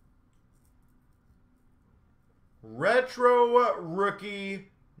 Retro rookie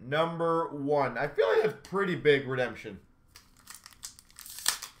number 1. I feel like that's pretty big redemption.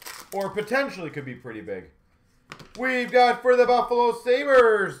 Or potentially could be pretty big. We've got for the Buffalo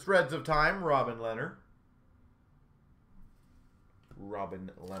Sabres, Threads of Time, Robin Leonard.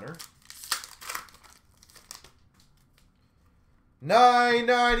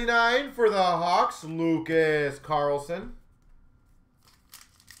 $9.99 for the Hawks, Lucas Carlson.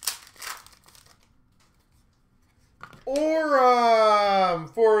 Or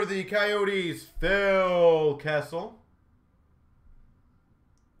for the Coyotes, Phil Kessel.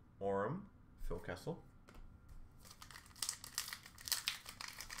 Phil Kessel.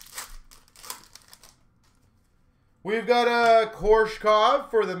 We've got a Korshkov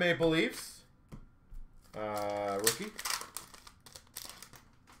for the Maple Leafs. Rookie.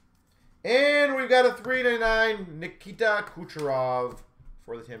 And we've got a $3.99 Nikita Kucherov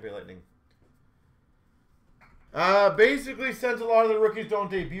for the Tampa Bay Lightning. Basically, since a lot of the rookies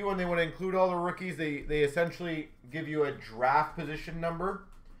don't debut and they want to include all the rookies, they essentially give you a draft position number.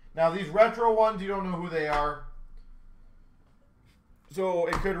 Now, these retro ones, you don't know who they are. So,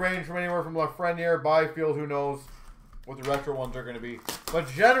 it could range from anywhere from Lafreniere, Byfield, who knows what the retro ones are going to be. But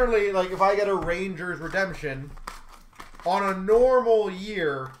generally, like, if I get a Rangers redemption, on a normal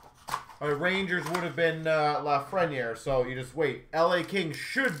year, Rangers would have been Lafreniere. So, you just wait. LA Kings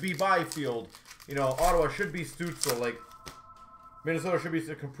should be Byfield. You know, Ottawa should be Stützle. Like, Minnesota should be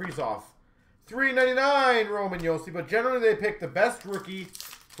Kaprizov. $3.99 Roman Josi. But generally, they pick the best rookie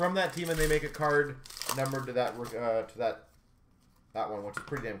from that team, and they make a card numbered to that one, which is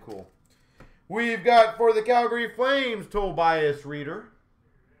pretty damn cool. We've got for the Calgary Flames, Tobias Reeder.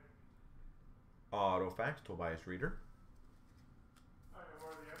 Autofax, Tobias Reeder.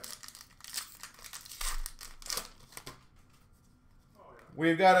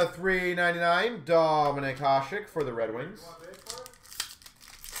 We've got a $3.99 Dominic Hasek for the Red Wings.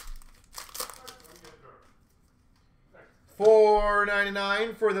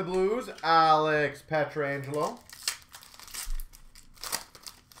 $4.99 for the Blues, Alex Pietrangelo.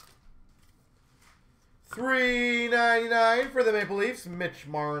 $3.99 for the Maple Leafs, Mitch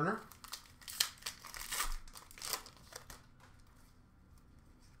Marner.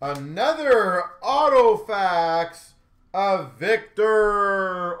 Another Autofax of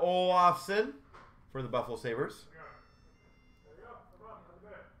Victor Olofsson for the Buffalo Sabres.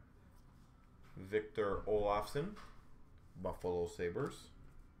 Victor Olofsson, Buffalo Sabres.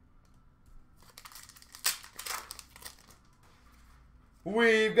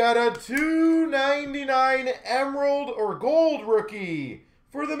 We've got a $2.99 Emerald or Gold rookie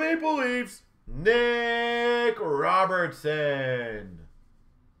for the Maple Leafs, Nick Robertson.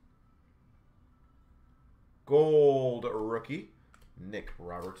 Gold rookie, Nick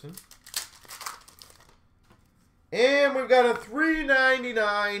Robertson. And we've got a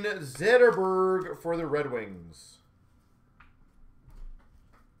 $3.99 Zetterberg for the Red Wings.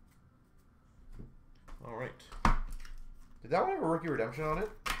 All right. Did that one have a rookie redemption on it?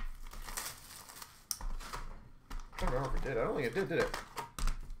 I don't remember if it did. I don't think it did it?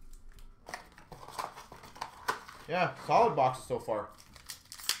 Yeah, solid boxes so far.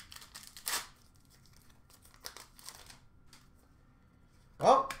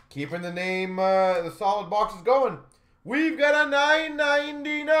 Well, keeping the name, the solid boxes going. We've got a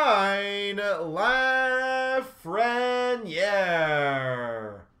 $9.99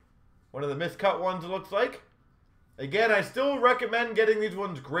 Lafreniere. One of the miscut ones, it looks like. Again, I still recommend getting these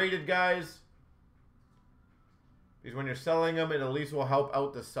ones graded, guys. Because when you're selling them, it at least will help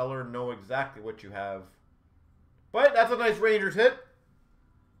out the seller know exactly what you have. But that's a nice Rangers hit.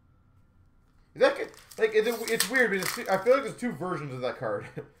 Is that like it's weird because I feel like there's two versions of that card: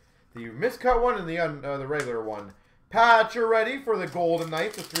 the miscut one and the regular one. Patch, you're ready for the Golden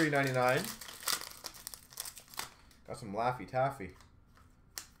Knights of $3.99. Got some Laffy Taffy,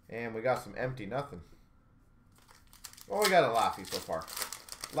 and we got some empty nothing. Well, we got a Laffy so far.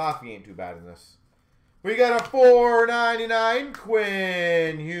 Laffy ain't too bad in this. We got a $4.99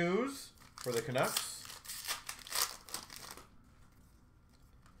 Quinn Hughes for the Canucks.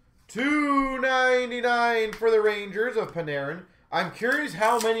 $2.99 for the Rangers of Panarin. I'm curious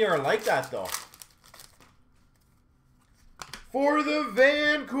how many are like that, though. For the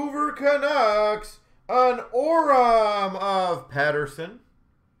Vancouver Canucks, an Aurum of Pettersson.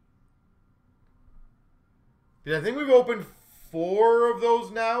 I think we've opened 4 of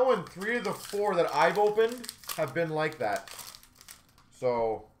those now, and 3 of the 4 that I've opened have been like that.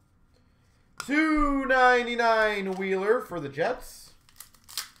 So, $2.99 Wheeler for the Jets.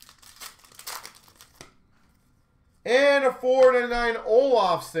 And a $4.99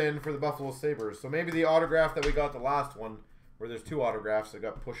 Olofsson for the Buffalo Sabres. So maybe the autograph that we got the last one, where there's 2 autographs that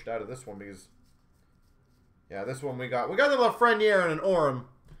got pushed out of this one because, yeah, this one we got the Lafreniere and an Aurum,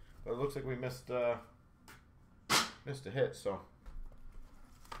 but it looks like we missed a hit. So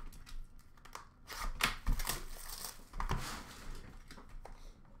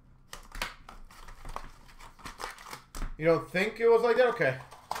you don't think it was like that? Okay.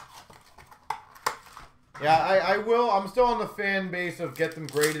 Yeah, I will. I'm still on the fan base of get them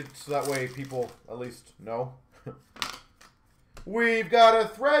graded so that way people at least know. We've got a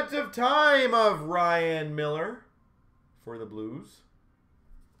Threads of Time of Ryan Miller for the Blues.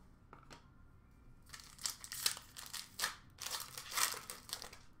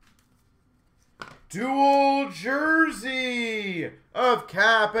 Dual jersey of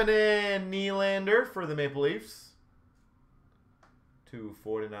Kapanen Nylander for the Maple Leafs.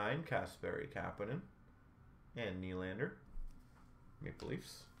 $2.49 Kasperi Kapanen and Nylander, Maple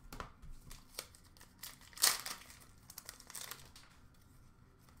Leafs.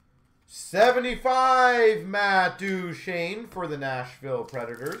 $75 Matt Duchene for the Nashville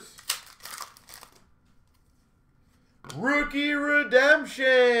Predators. Rookie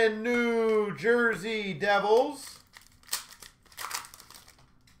Redemption, New Jersey Devils.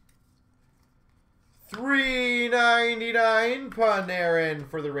 $3.99 Panarin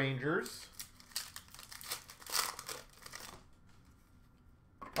for the Rangers.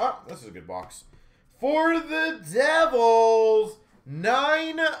 Oh, this is a good box. For the Devils,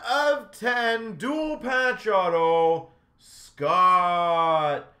 9 of 10 dual patch auto,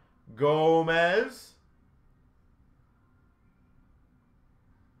 Scott Gomez.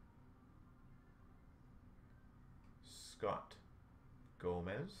 Scott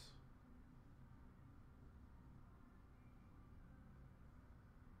Gomez.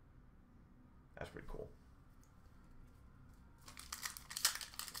 That's pretty cool.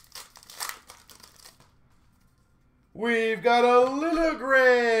 We've got a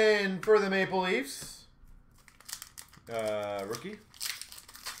Liljegren for the Maple Leafs. Rookie.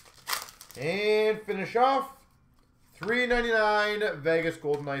 And finish off, $3.99 Vegas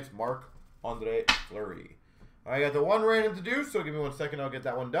Golden Knights Marc-Andre Fleury. I got the one random to do, so give me 1 second, I'll get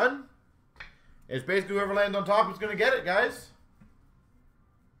that one done. It's basically whoever lands on top is going to get it, guys.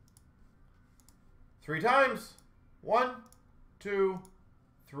 3 times. 1, 2,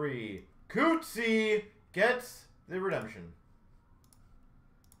 3. Cootsie gets the redemption.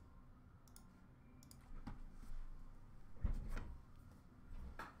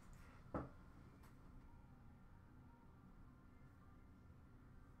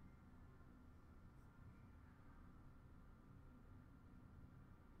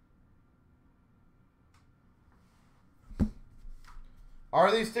 Are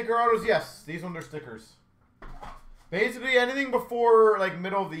these sticker autos? Yes, these ones are stickers. Basically, anything before like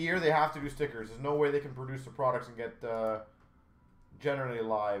middle of the year, they have to do stickers. There's no way they can produce the products and get generally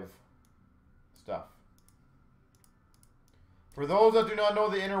live stuff. For those that do not know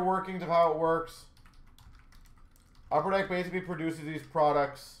the inner workings of how it works, Upper Deck basically produces these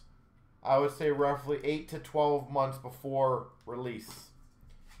products, I would say roughly 8 to 12 months before release.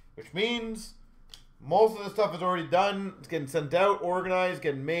 Which means most of the stuff is already done. It's getting sent out, organized,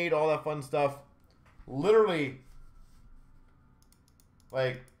 getting made, all that fun stuff. Literally,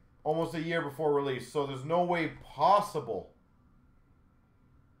 like, almost a year before release. So there's no way possible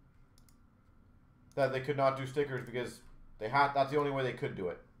that they could not do stickers because they had. That's the only way they could do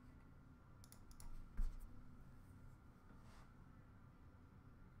it.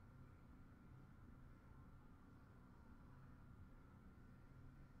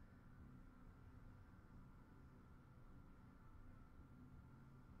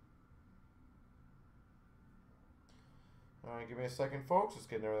 All right, give me a second, folks. Just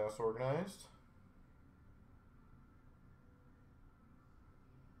getting everything else organized.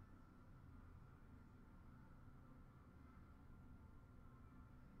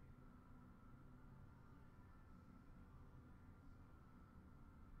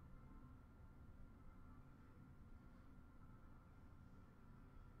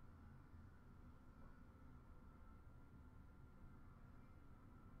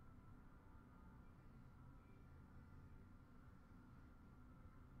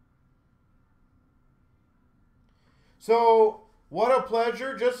 So, what a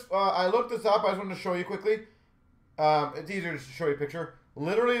pleasure. Just, I looked this up. I just wanted to show you quickly. It's easier just to show you a picture.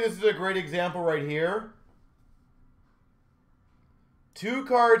 Literally, this is a great example right here. 2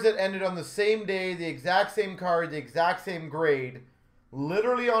 cards that ended on the same day, the exact same card, the exact same grade.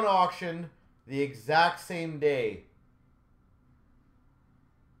 Literally on auction, the exact same day.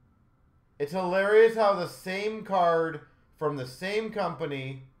 It's hilarious how the same card from the same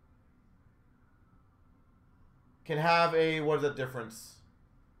company can have a, what is the difference?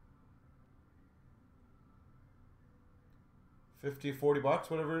 50, 40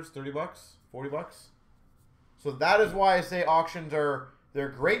 bucks, whatever it is, 30 bucks, 40 bucks. So that is why I say auctions they're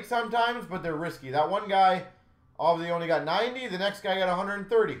great sometimes, but they're risky. That one guy obviously only got 90, the next guy got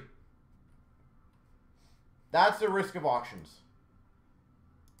 130. That's the risk of auctions.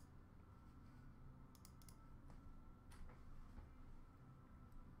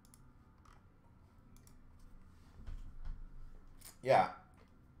 Yeah.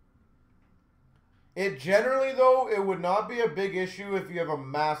 It generally, though, it would not be a big issue if you have a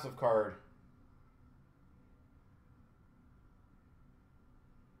massive card.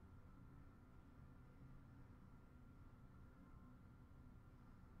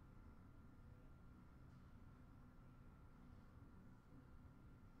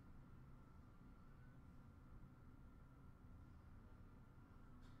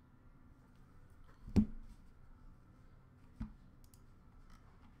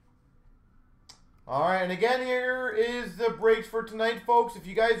 All right, and again, here is the breaks for tonight, folks. If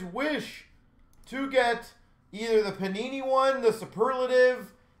you guys wish to get either the Panini one, the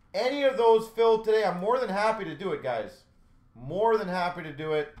Superlative, any of those filled today, I'm more than happy to do it, guys. More than happy to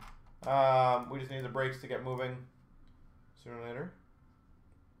do it. We just need the breaks to get moving sooner or later.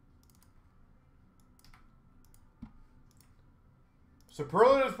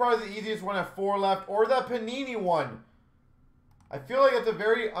 Superlative is probably the easiest one at 4 left, or that Panini one. I feel like it's a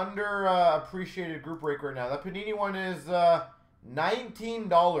very underappreciated group break right now. That Panini one is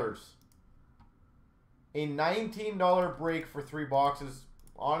 $19. A $19 break for 3 boxes.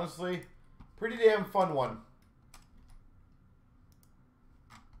 Honestly, pretty damn fun one.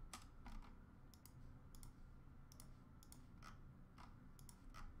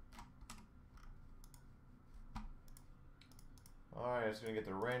 All right, just gonna get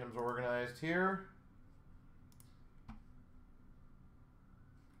the randoms organized here.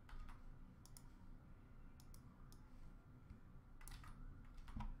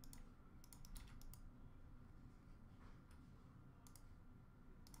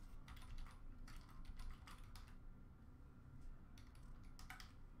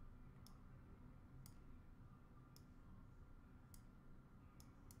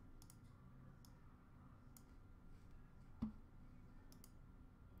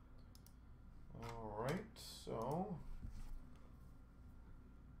 All right, so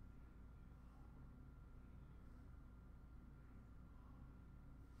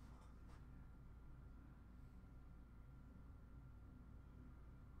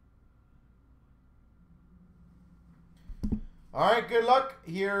all right, good luck.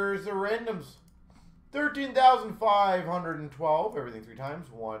 Here's the randoms. 13,512. Everything 3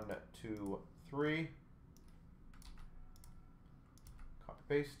 times. 1, 2, 3. Copy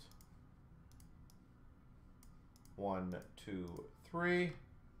paste. 1, 2, 3.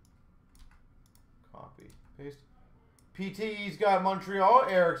 Copy paste. PT's got Montreal.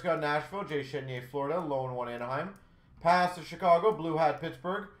 Eric's got Nashville. Jay Chenier, Florida. Lone 1, Anaheim. Pass to Chicago. Blue Hat,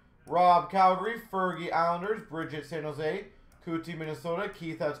 Pittsburgh. Rob, Calgary. Fergie, Islanders. Bridget, San Jose. Cootie, Minnesota.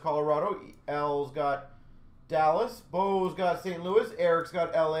 Keith has Colorado. L's got Dallas. Bo's got St. Louis. Eric's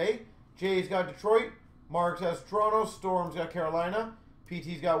got LA. Jay's got Detroit. Mark's has Toronto. Storm's got Carolina.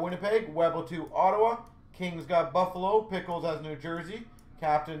 PT's got Winnipeg. Webble 2, Ottawa. King's got Buffalo. Pickles has New Jersey.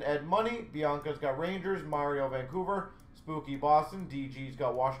 Captain Ed Money. Bianca's got Rangers. Mario, Vancouver. Spooky, Boston. DG's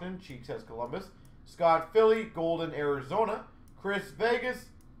got Washington. Cheeks has Columbus. Scott, Philly. Golden, Arizona. Chris, Vegas.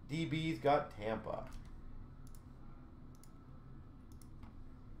 DB's got Tampa.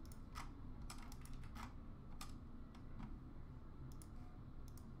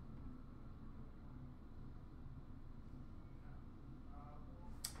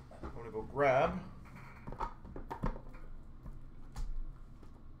 gonna go grab.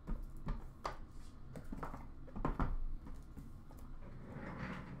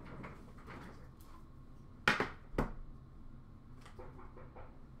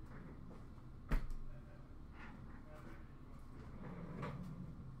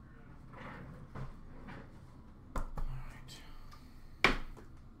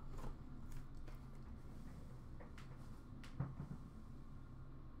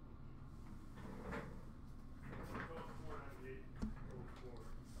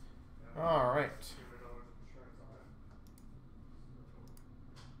 All right.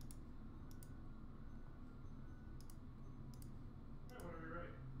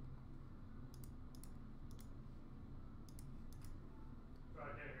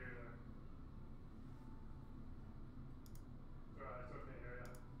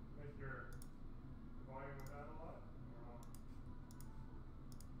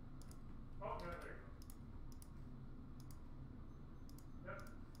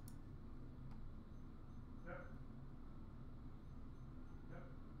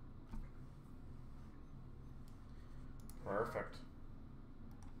 Perfect.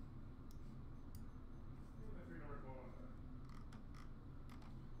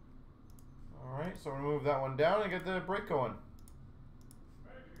 All right, so we're gonna move that one down and get the break going.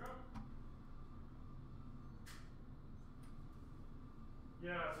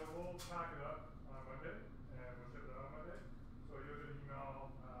 Yeah, so we'll pack it up on Monday, and we'll ship it out on Monday. So you'll get an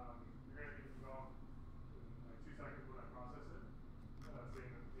email, you're going to get an email in like 2 seconds when I process it, saying that the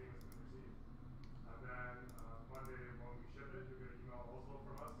payment's been received. And then Monday when we ship it, you'll get an email also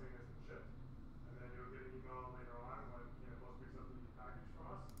from us saying it's been shipped. And then you'll get an email later on when Canada Post picks up the package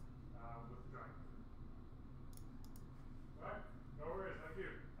from us with the tracking code. Alright, no worries, thank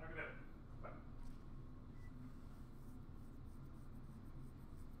you. Have a good day. Bye.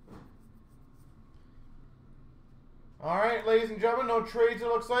 All right, ladies and gentlemen, no trades it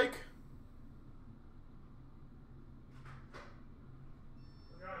looks like.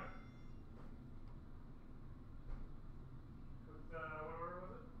 Got it. What order was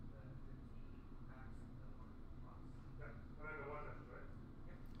it? Yeah, and then the one message, right?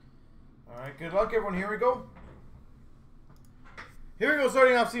 All right, good luck, everyone. Here we go. Here we go,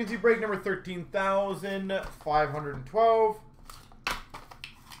 starting off CNC break number 13,512.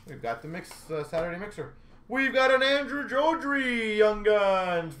 We've got the Saturday mixer. We've got an Andrew Jodry Young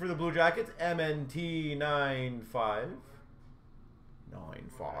Guns for the Blue Jackets, MNT 95.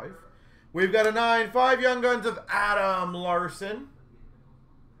 We've got a 9.5 Young Guns of Adam Larson.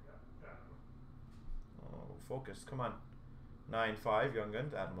 Oh, focus, come on. 9.5 Young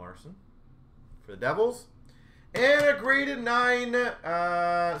Guns, Adam Larson for the Devils. And a graded 9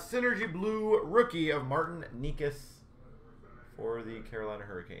 Synergy Blue rookie of Martin Nikas for the Carolina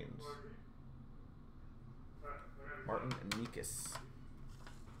Hurricanes. Martin Nikas.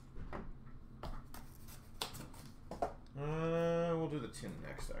 We'll do the tin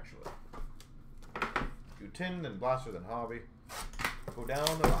next, actually. Do tin, then blaster, then hobby. Go down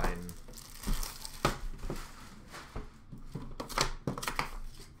the line.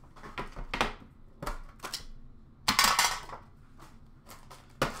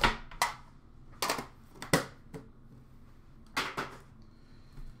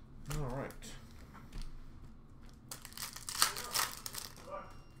 All right.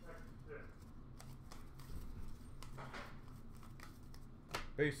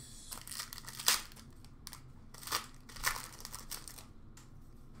 Base.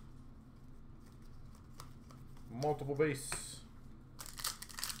 Multiple base.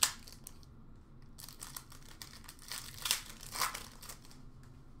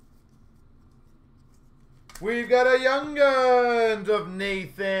 We've got a Young Guns of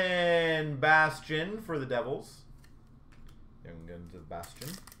Nathan Bastian for the Devils. Young Guns of Bastian.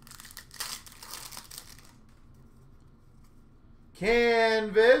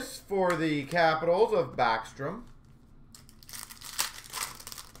 Canvas for the Capitals of Backstrom.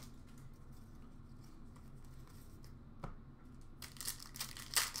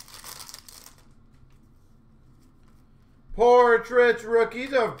 Portraits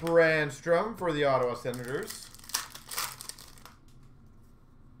rookies of Brandstrom for the Ottawa Senators.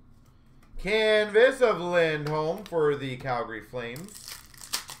 Canvas of Lindholm for the Calgary Flames.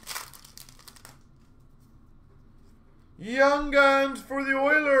 Young Guns for the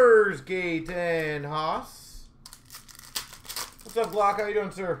Oilers, Gaten Haas. What's up, Glock? How you doing,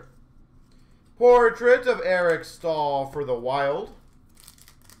 sir? Portrait of Eric Stahl for the Wild.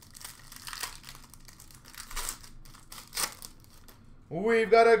 We've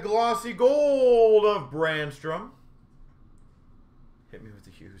got a glossy gold of Brandstrom. Hit me with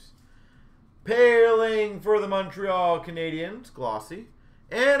the Hughes. Paling for the Montreal Canadiens, glossy.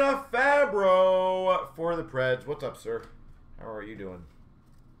 And a Fabro for the Preds. What's up, sir? How are you doing?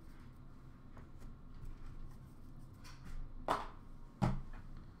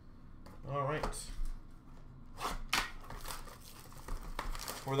 All right.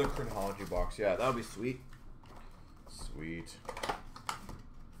 For the chronology box. Yeah, that would be sweet. Sweet.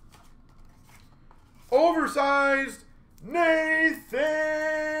 Oversized Nathan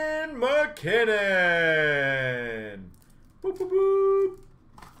McKinnon. Boop, boop, boop.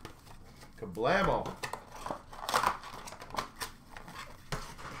 Kablamo.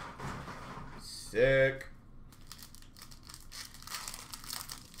 Sick.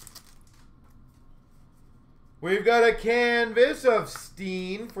 We've got a canvas of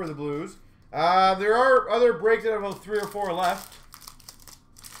Steen for the Blues. There are other breaks that have about 3 or 4 left.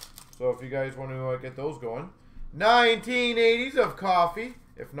 So if you guys want to get those going. 1980s of Coffee.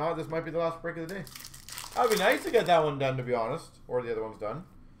 If not, this might be the last break of the day. That would be nice to get that one done, to be honest. Or the other one's done.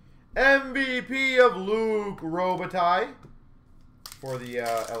 MVP of Luke Robitaille for the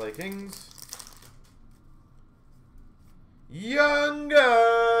LA Kings. Young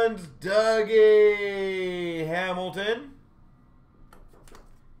Guns, Dougie Hamilton.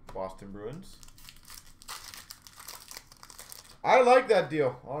 Boston Bruins. I like that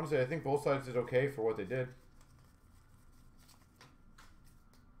deal. Honestly, I think both sides did okay for what they did.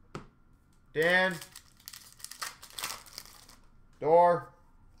 Dan. Door.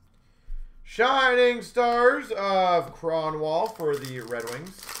 Shining Stars of Cronwall for the Red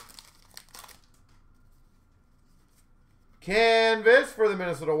Wings. Canvas for the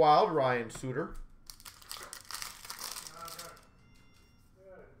Minnesota Wild, Ryan Suter.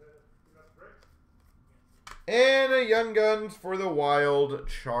 And a Young Guns for the Wild,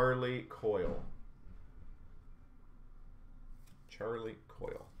 Charlie Coyle. Charlie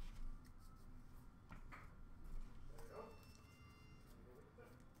Coyle.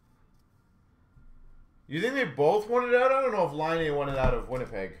 You think they both wanted out? I don't know if Laine wanted out of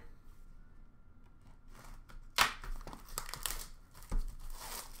Winnipeg.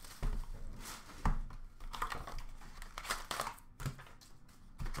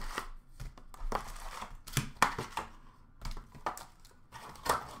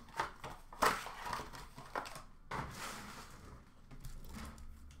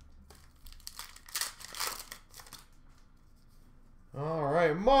 All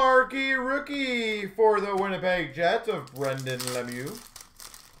right, Marquee rookie for the Winnipeg Jets of Brendan Lemieux.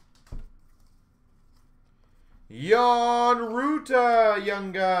 Jan Ruta,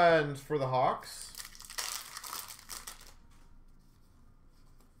 Young Guns for the Hawks.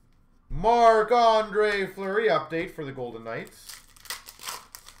 Marc-Andre Fleury update for the Golden Knights.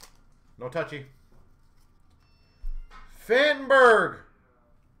 No touchy. Fantenberg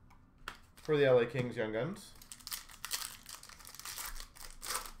for the LA Kings, Young Guns.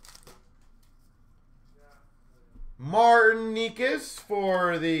 Martin Nikas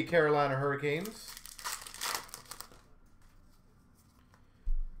for the Carolina Hurricanes.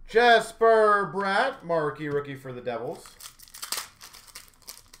 Jesper Bratt, marquee rookie for the Devils.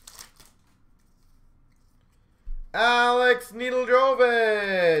 Alex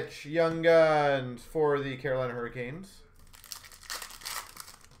Nedeljkovic, Young Guns for the Carolina Hurricanes.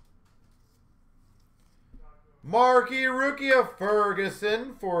 Marquee rookie of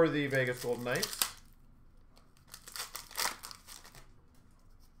Ferguson for the Vegas Golden Knights.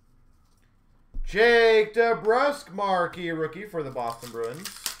 Jake DeBrusk, marquee rookie for the Boston Bruins.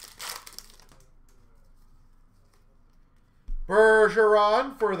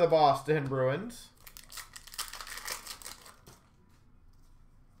 Bergeron for the Boston Bruins.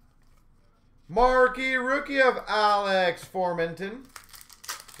 Marquee rookie of Alex Formenton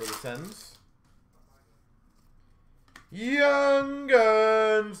for the Sens. Young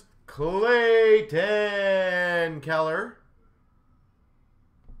Guns, Clayton Keller.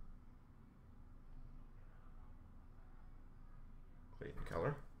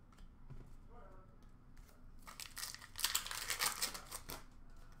 Keller.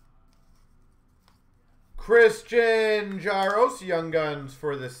 Christian Jaros, Young Guns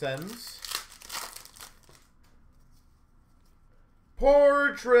for the Sens.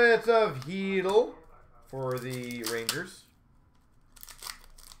 Portrait of Hedel for the Rangers.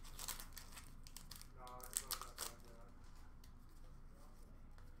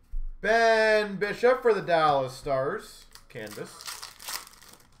 Ben Bishop for the Dallas Stars. Canvas.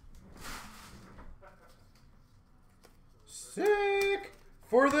 Sick!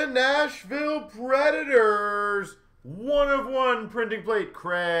 For the Nashville Predators, 1/1 printing plate,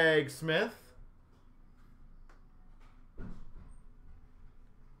 Craig Smith.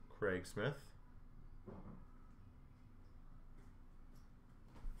 Craig Smith.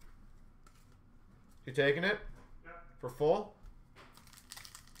 You taking it? Yep. For full?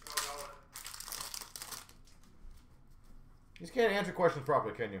 No, no. You just can't answer questions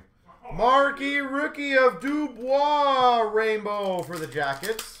properly, can you? Marquee rookie of Dubois rainbow for the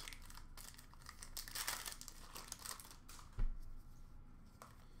Jackets.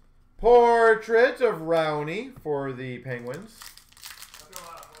 Portrait of Rowney for the Penguins. That's the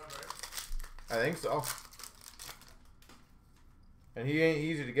last one, right? I think so. And he ain't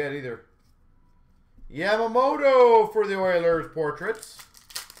easy to get either. Yamamoto for the Oilers portraits.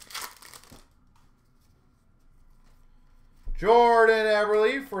 Jordan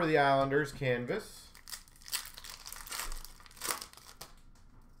Eberle for the Islanders canvas.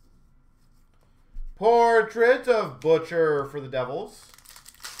 Portrait of Butcher for the Devils.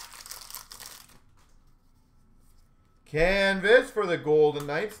 Canvas for the Golden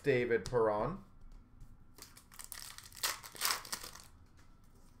Knights, David Perron.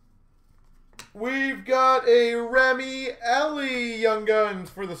 We've got a Remy Ellie Young Guns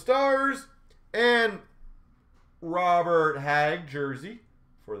for the Stars. And Robert Hagg jersey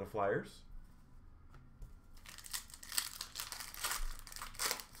for the Flyers.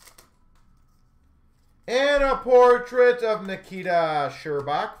 And a portrait of Nikita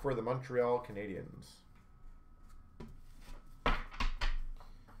Sherbak for the Montreal Canadiens.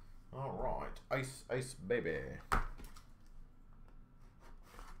 All right, ice, ice, baby.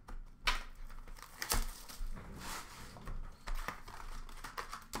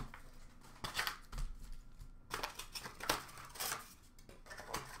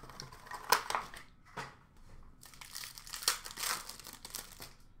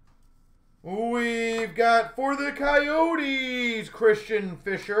 We've got for the Coyotes, Christian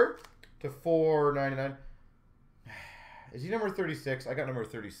Fisher to $4.99. Is he number 36? I got number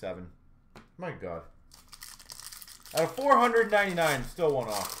 37. My God. Out of 499, still one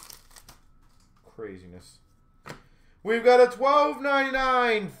off. Craziness. We've got a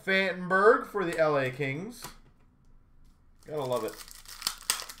 $12.99 Fantenberg for the LA Kings. Gotta love it.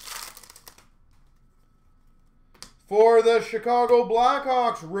 For the Chicago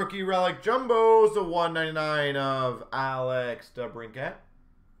Blackhawks, rookie relic jumbos, the $1.99 of Alex DeBrincat.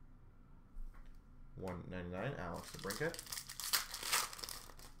 $1.99, Alex DeBrincat.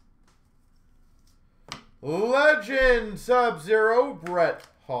 Legend Sub-Zero, Brett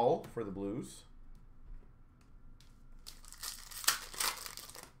Hull for the Blues.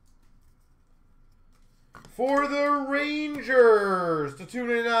 For the Rangers, the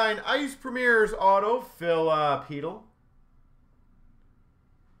 $2.99 Ice Premiers auto, Phil Hedl.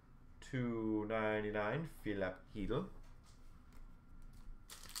 $2.99, Philip Hedl.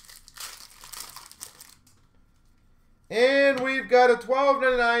 And we've got a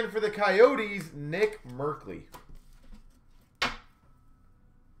 $12.99 for the Coyotes, Nick Merkley.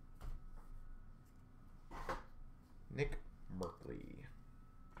 Nick Merkley.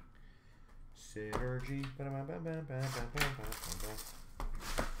 Synergy.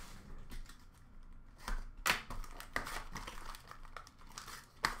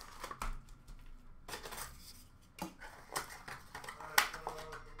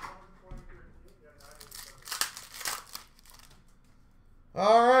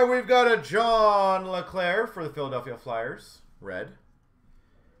 All right, we've got a John LeClair for the Philadelphia Flyers, red.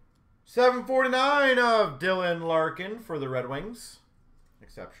 $7.49 of Dylan Larkin for the Red Wings,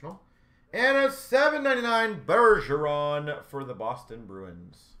 exceptional. And a $7.99 Bergeron for the Boston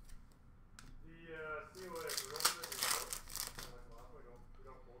Bruins.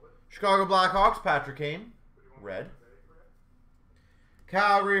 Chicago Blackhawks, Patrick Kane, red.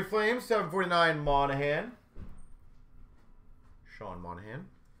 Calgary Flames, $7.49 Monahan. Sean Monahan.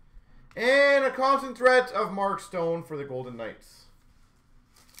 And a constant threat of Mark Stone for the Golden Knights.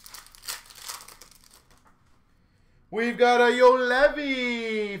 We've got a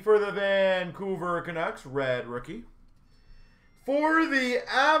Yolevi for the Vancouver Canucks, red rookie. For the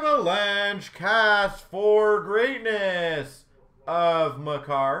Avalanche, cast for greatness of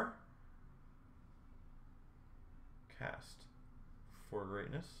Makar. Cast for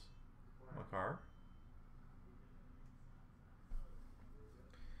greatness, Makar.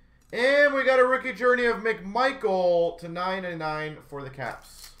 And we got a rookie journey of McMichael to $9.99 for the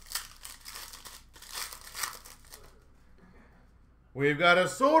Caps. We've got a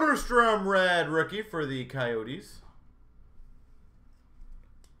Soderstrom red rookie for the Coyotes.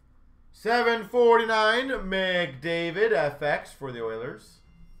 $7.49 McDavid FX for the Oilers.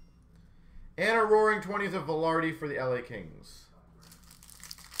 And a Roaring 20s of Velarde for the LA Kings.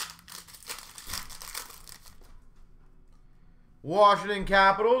 Washington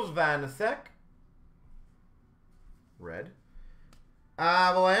Capitals, Vanasek. Red.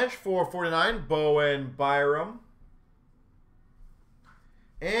 Avalanche, 449, Bowen Byram.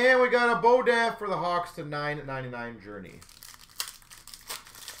 And we got a Bodaf for the Hawks to 999 Journey.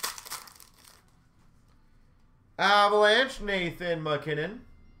 Avalanche, Nathan McKinnon.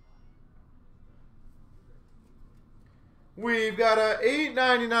 We've got a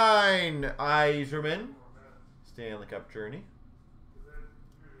 899 Iserman, Stanley Cup Journey.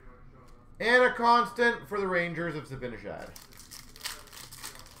 And a constant for the Rangers of Zibanejad.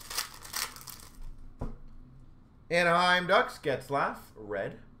 Anaheim Ducks, Getzlaf,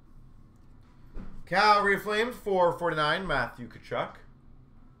 red. Calgary Flames, 449, Matthew Tkachuk.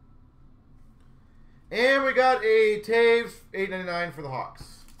 And we got a Taves, 899 for the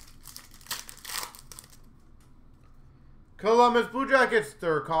Hawks. Columbus Blue Jackets,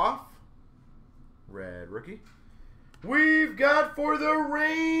 Thurkoff, red rookie. We've got for the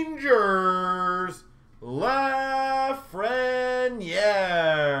Rangers,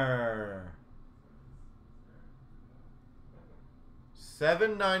 Lafreniere.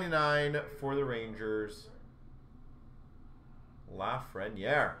 $7.99 for the Rangers.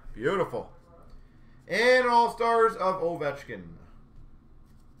 Lafreniere. Beautiful. And All-Stars of Ovechkin.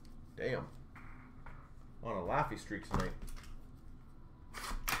 Damn. On a laughy streak tonight.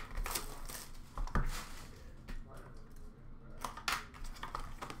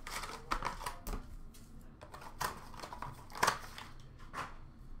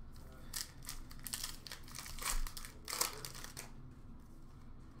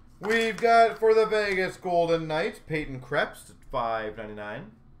 We've got for the Vegas Golden Knights, Peyton Krebs at $5.99.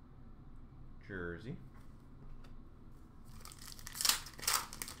 Jersey.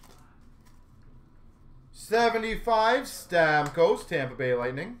 $75, Stamkos, Tampa Bay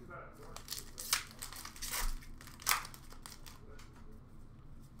Lightning.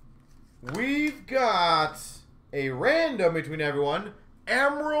 We've got a random between everyone,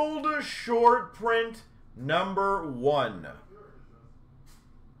 Emerald Short Print #1.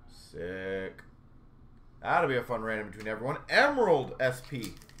 Sick. That'll be a fun random between everyone. Emerald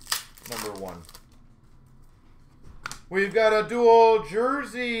SP #1. We've got a dual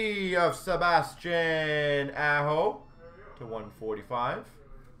jersey of Sebastian Aho to 145.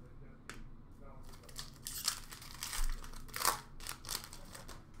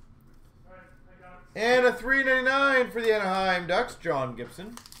 And a $3.99 for the Anaheim Ducks, John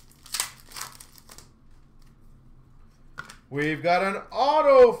Gibson. We've got an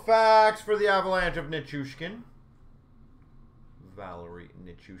auto fax for the Avalanche of Nichushkin. Valerie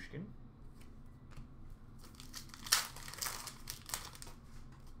Nichushkin.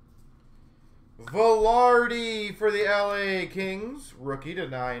 Velarde for the LA Kings, rookie to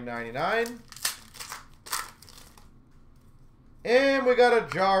 $9.99. And we got a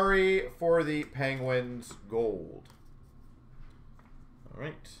Jari for the Penguins, gold. All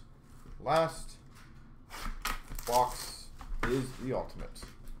right, last box is the ultimate.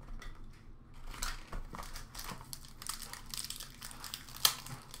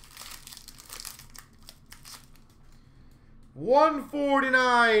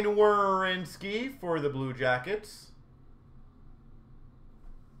 $149 Werenski for the Blue Jackets.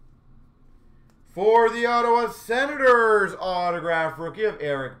 For the Ottawa Senators, autograph rookie of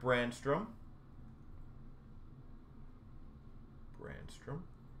Eric Brandstrom.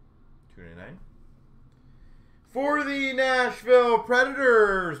 $2.99. For the Nashville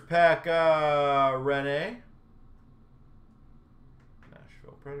Predators, Pekka Rinne.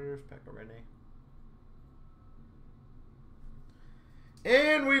 Nashville Predators, Pekka Rinne.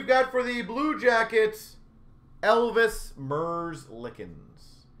 And we've got for the Blue Jackets, Elvis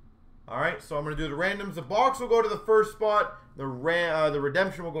Merzlikins. All right, so I'm going to do the randoms. The box will go to the first spot. The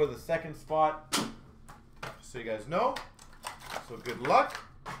redemption will go to the second spot. So you guys know. So good luck.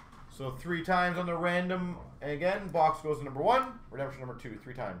 So 3 times on the random. Again, box goes to #1, redemption #2,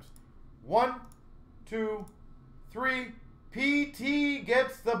 3 times. 1, 2, 3. PT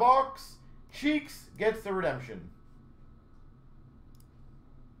gets the box. Cheeks gets the redemption.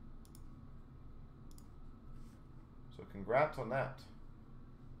 So congrats on that.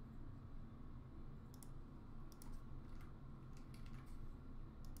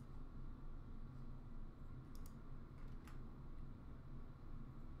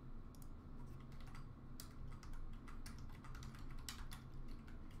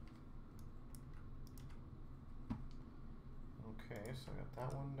 Okay, so I got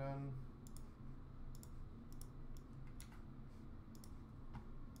that one done.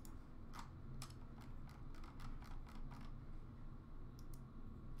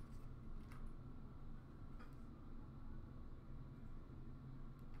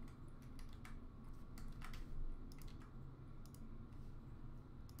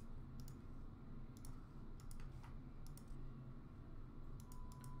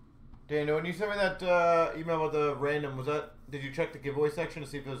 Daniel, when you sent me that email about the random, did you check the giveaway section to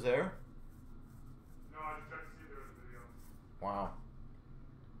see if it was there? No, I just checked to see if there was a video. Wow.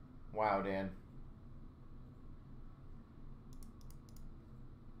 Wow, Dan.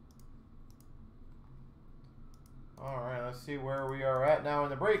 Alright, let's see where we are at now in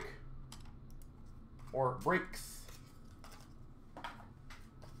the break. Or breaks.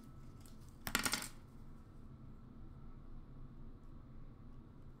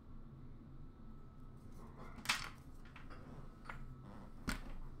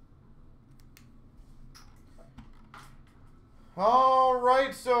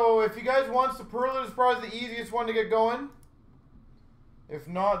 Alright, so if you guys want Superlative, it's probably the easiest one to get going. If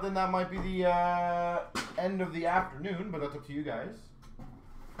not, then that might be the end of the afternoon, but that's up to you guys.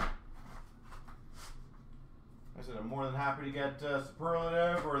 I said I'm more than happy to get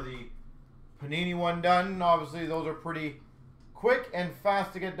Superlative or the Panini one done. Obviously, those are pretty quick and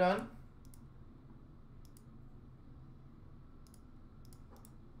fast to get done.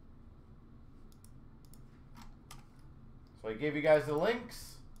 So I gave you guys the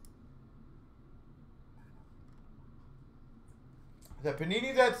links. The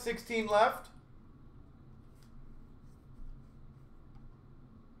Panini's at 16 left.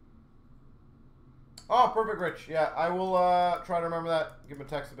 Oh, perfect, Rich. Yeah, I will try to remember that. Give him a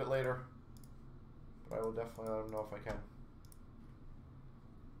text a bit later. But I will definitely let him know if I can.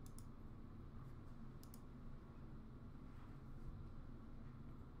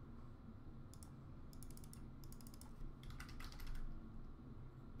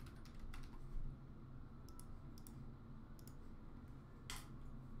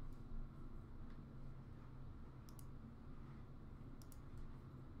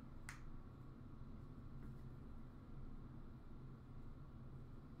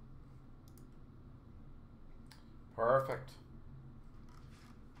 Perfect.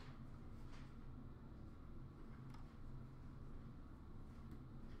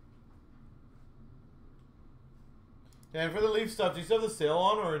 And for the Leaf stuff, do you still have the sale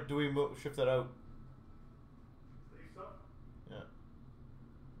on, or do we shift that out? Leaf stuff? Yeah.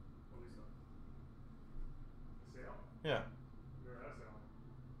 What leaf stuff? The sale? Yeah. You're at a sale.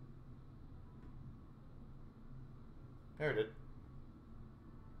 There it did.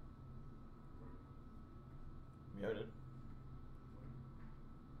 Yeah, it did.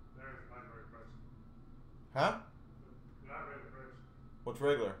 There's not very fresh. Huh? They're not very fresh. What's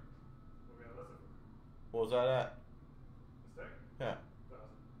regular? What we have listed for? What was that at? The stick? Yeah. 1,000.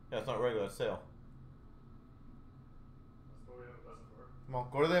 Yeah, it's not regular, it's sale. That's what we have it listed for. Come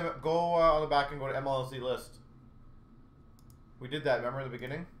on, go on the back and go to MLC list. We did that, remember in the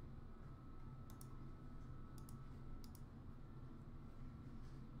beginning?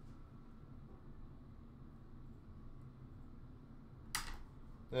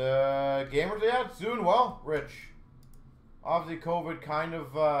 The gamers, yeah, it's doing well, Rich. Obviously, COVID kind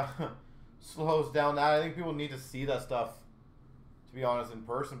of slows down that. I think people need to see that stuff, to be honest, in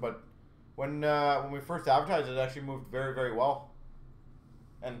person. But when we first advertised it actually moved very, very well.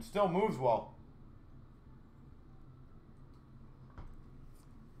 And still moves well.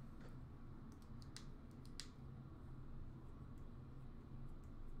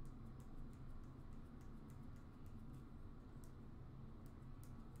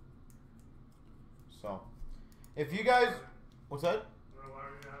 So, if you guys, what's that? So why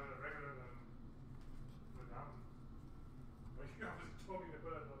are you having it regular than the down? Like you just told me to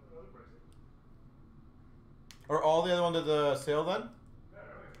put it at the other pricing. Are all the other ones at the sale then? Yeah,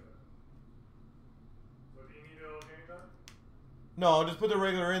 everything's at that. So do you need to change that? No, just put the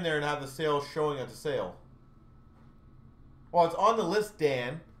regular in there and have the sale showing at the sale. Well, it's on the list,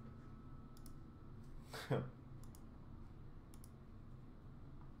 Dan.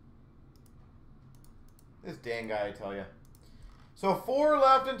 This Dan guy, I tell you. So 4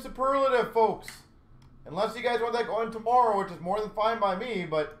 left in Superlative, folks. Unless you guys want that going tomorrow, which is more than fine by me,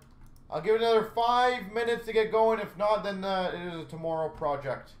 but I'll give it another 5 minutes to get going. If not, then it is a tomorrow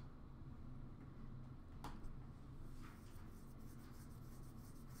project.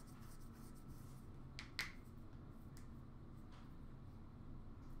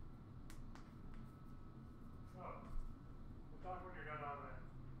 Oh. We'll talk when you're done on that.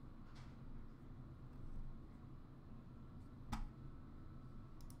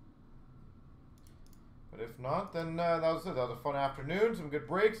 But if not, then that was it. That was a fun afternoon. Some good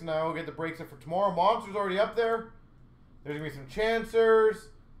breaks. Now we'll get the breaks up for tomorrow. Monster's already up there. There's going to be some Chancers,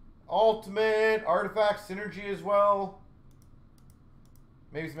 Ultimate, Artifact, Synergy as well.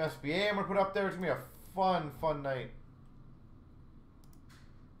 Maybe some SBA I'm going to put up there. It's going to be a fun, fun night.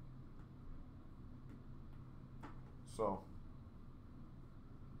 So.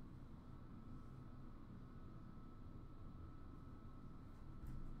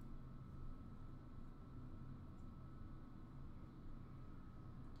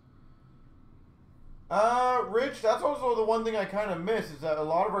 Rich, that's also the one thing I kind of miss is that a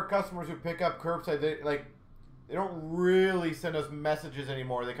lot of our customers who pick up curbside, they don't really send us messages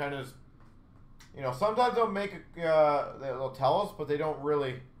anymore. They kind of, you know, sometimes they'll they'll tell us, but they don't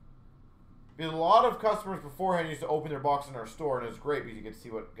really. Because a lot of customers beforehand used to open their box in our store, and it's great because you get to see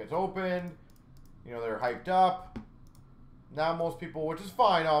what gets opened. You know, they're hyped up. Now most people, which is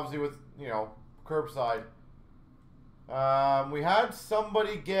fine, obviously, with, you know, curbside. We had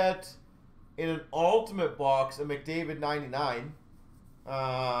somebody get in an ultimate box a McDavid 99.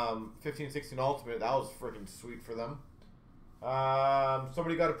 15-16 ultimate. That was freaking sweet for them.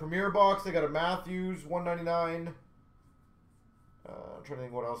 Somebody got a Premier box. They got a Matthews 199. I'm trying to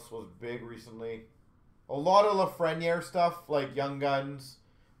think what else was big recently. A lot of Lafreniere stuff, like Young Guns.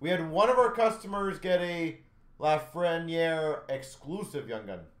 We had one of our customers get a Lafreniere exclusive Young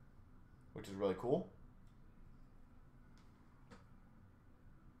Gun, which is really cool.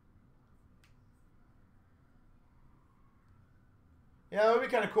 Yeah, that would be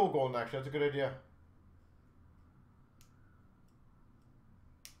kind of cool, Golden, actually. That's a good idea.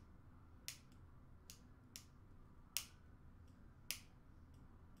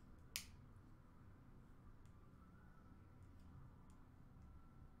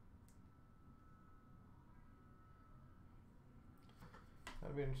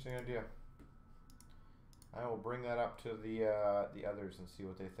 That'd be an interesting idea. I will bring that up to the others and see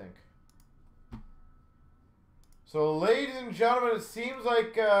what they think. So, ladies and gentlemen, it seems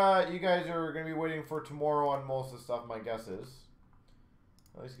like you guys are going to be waiting for tomorrow on most of the stuff, my guess is.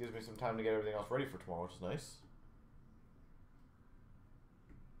 At least it gives me some time to get everything else ready for tomorrow, which is nice.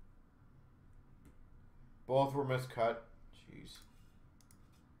 Both were miscut. Jeez.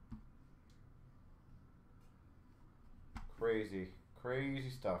 Crazy. Crazy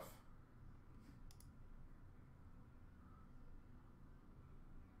stuff.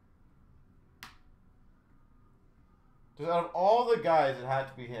 Just out of all the guys, it had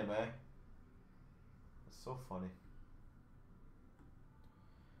to be him, eh? It's so funny.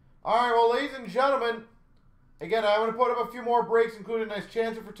 Alright, well, ladies and gentlemen, again, I'm going to put up a few more breaks, including a nice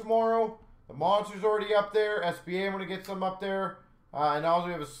chancer for tomorrow. The Monster's already up there. SBA, I'm going to get some up there. And also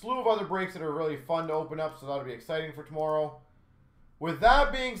we have a slew of other breaks that are really fun to open up, so that'll be exciting for tomorrow. With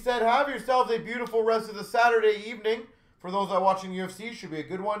that being said, have yourselves a beautiful rest of the Saturday evening. For those that are watching UFC, should be a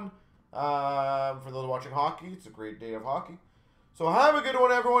good one. For those watching hockey, it's a great day of hockey. So have a good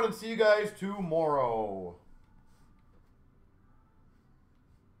one, everyone, and see you guys tomorrow.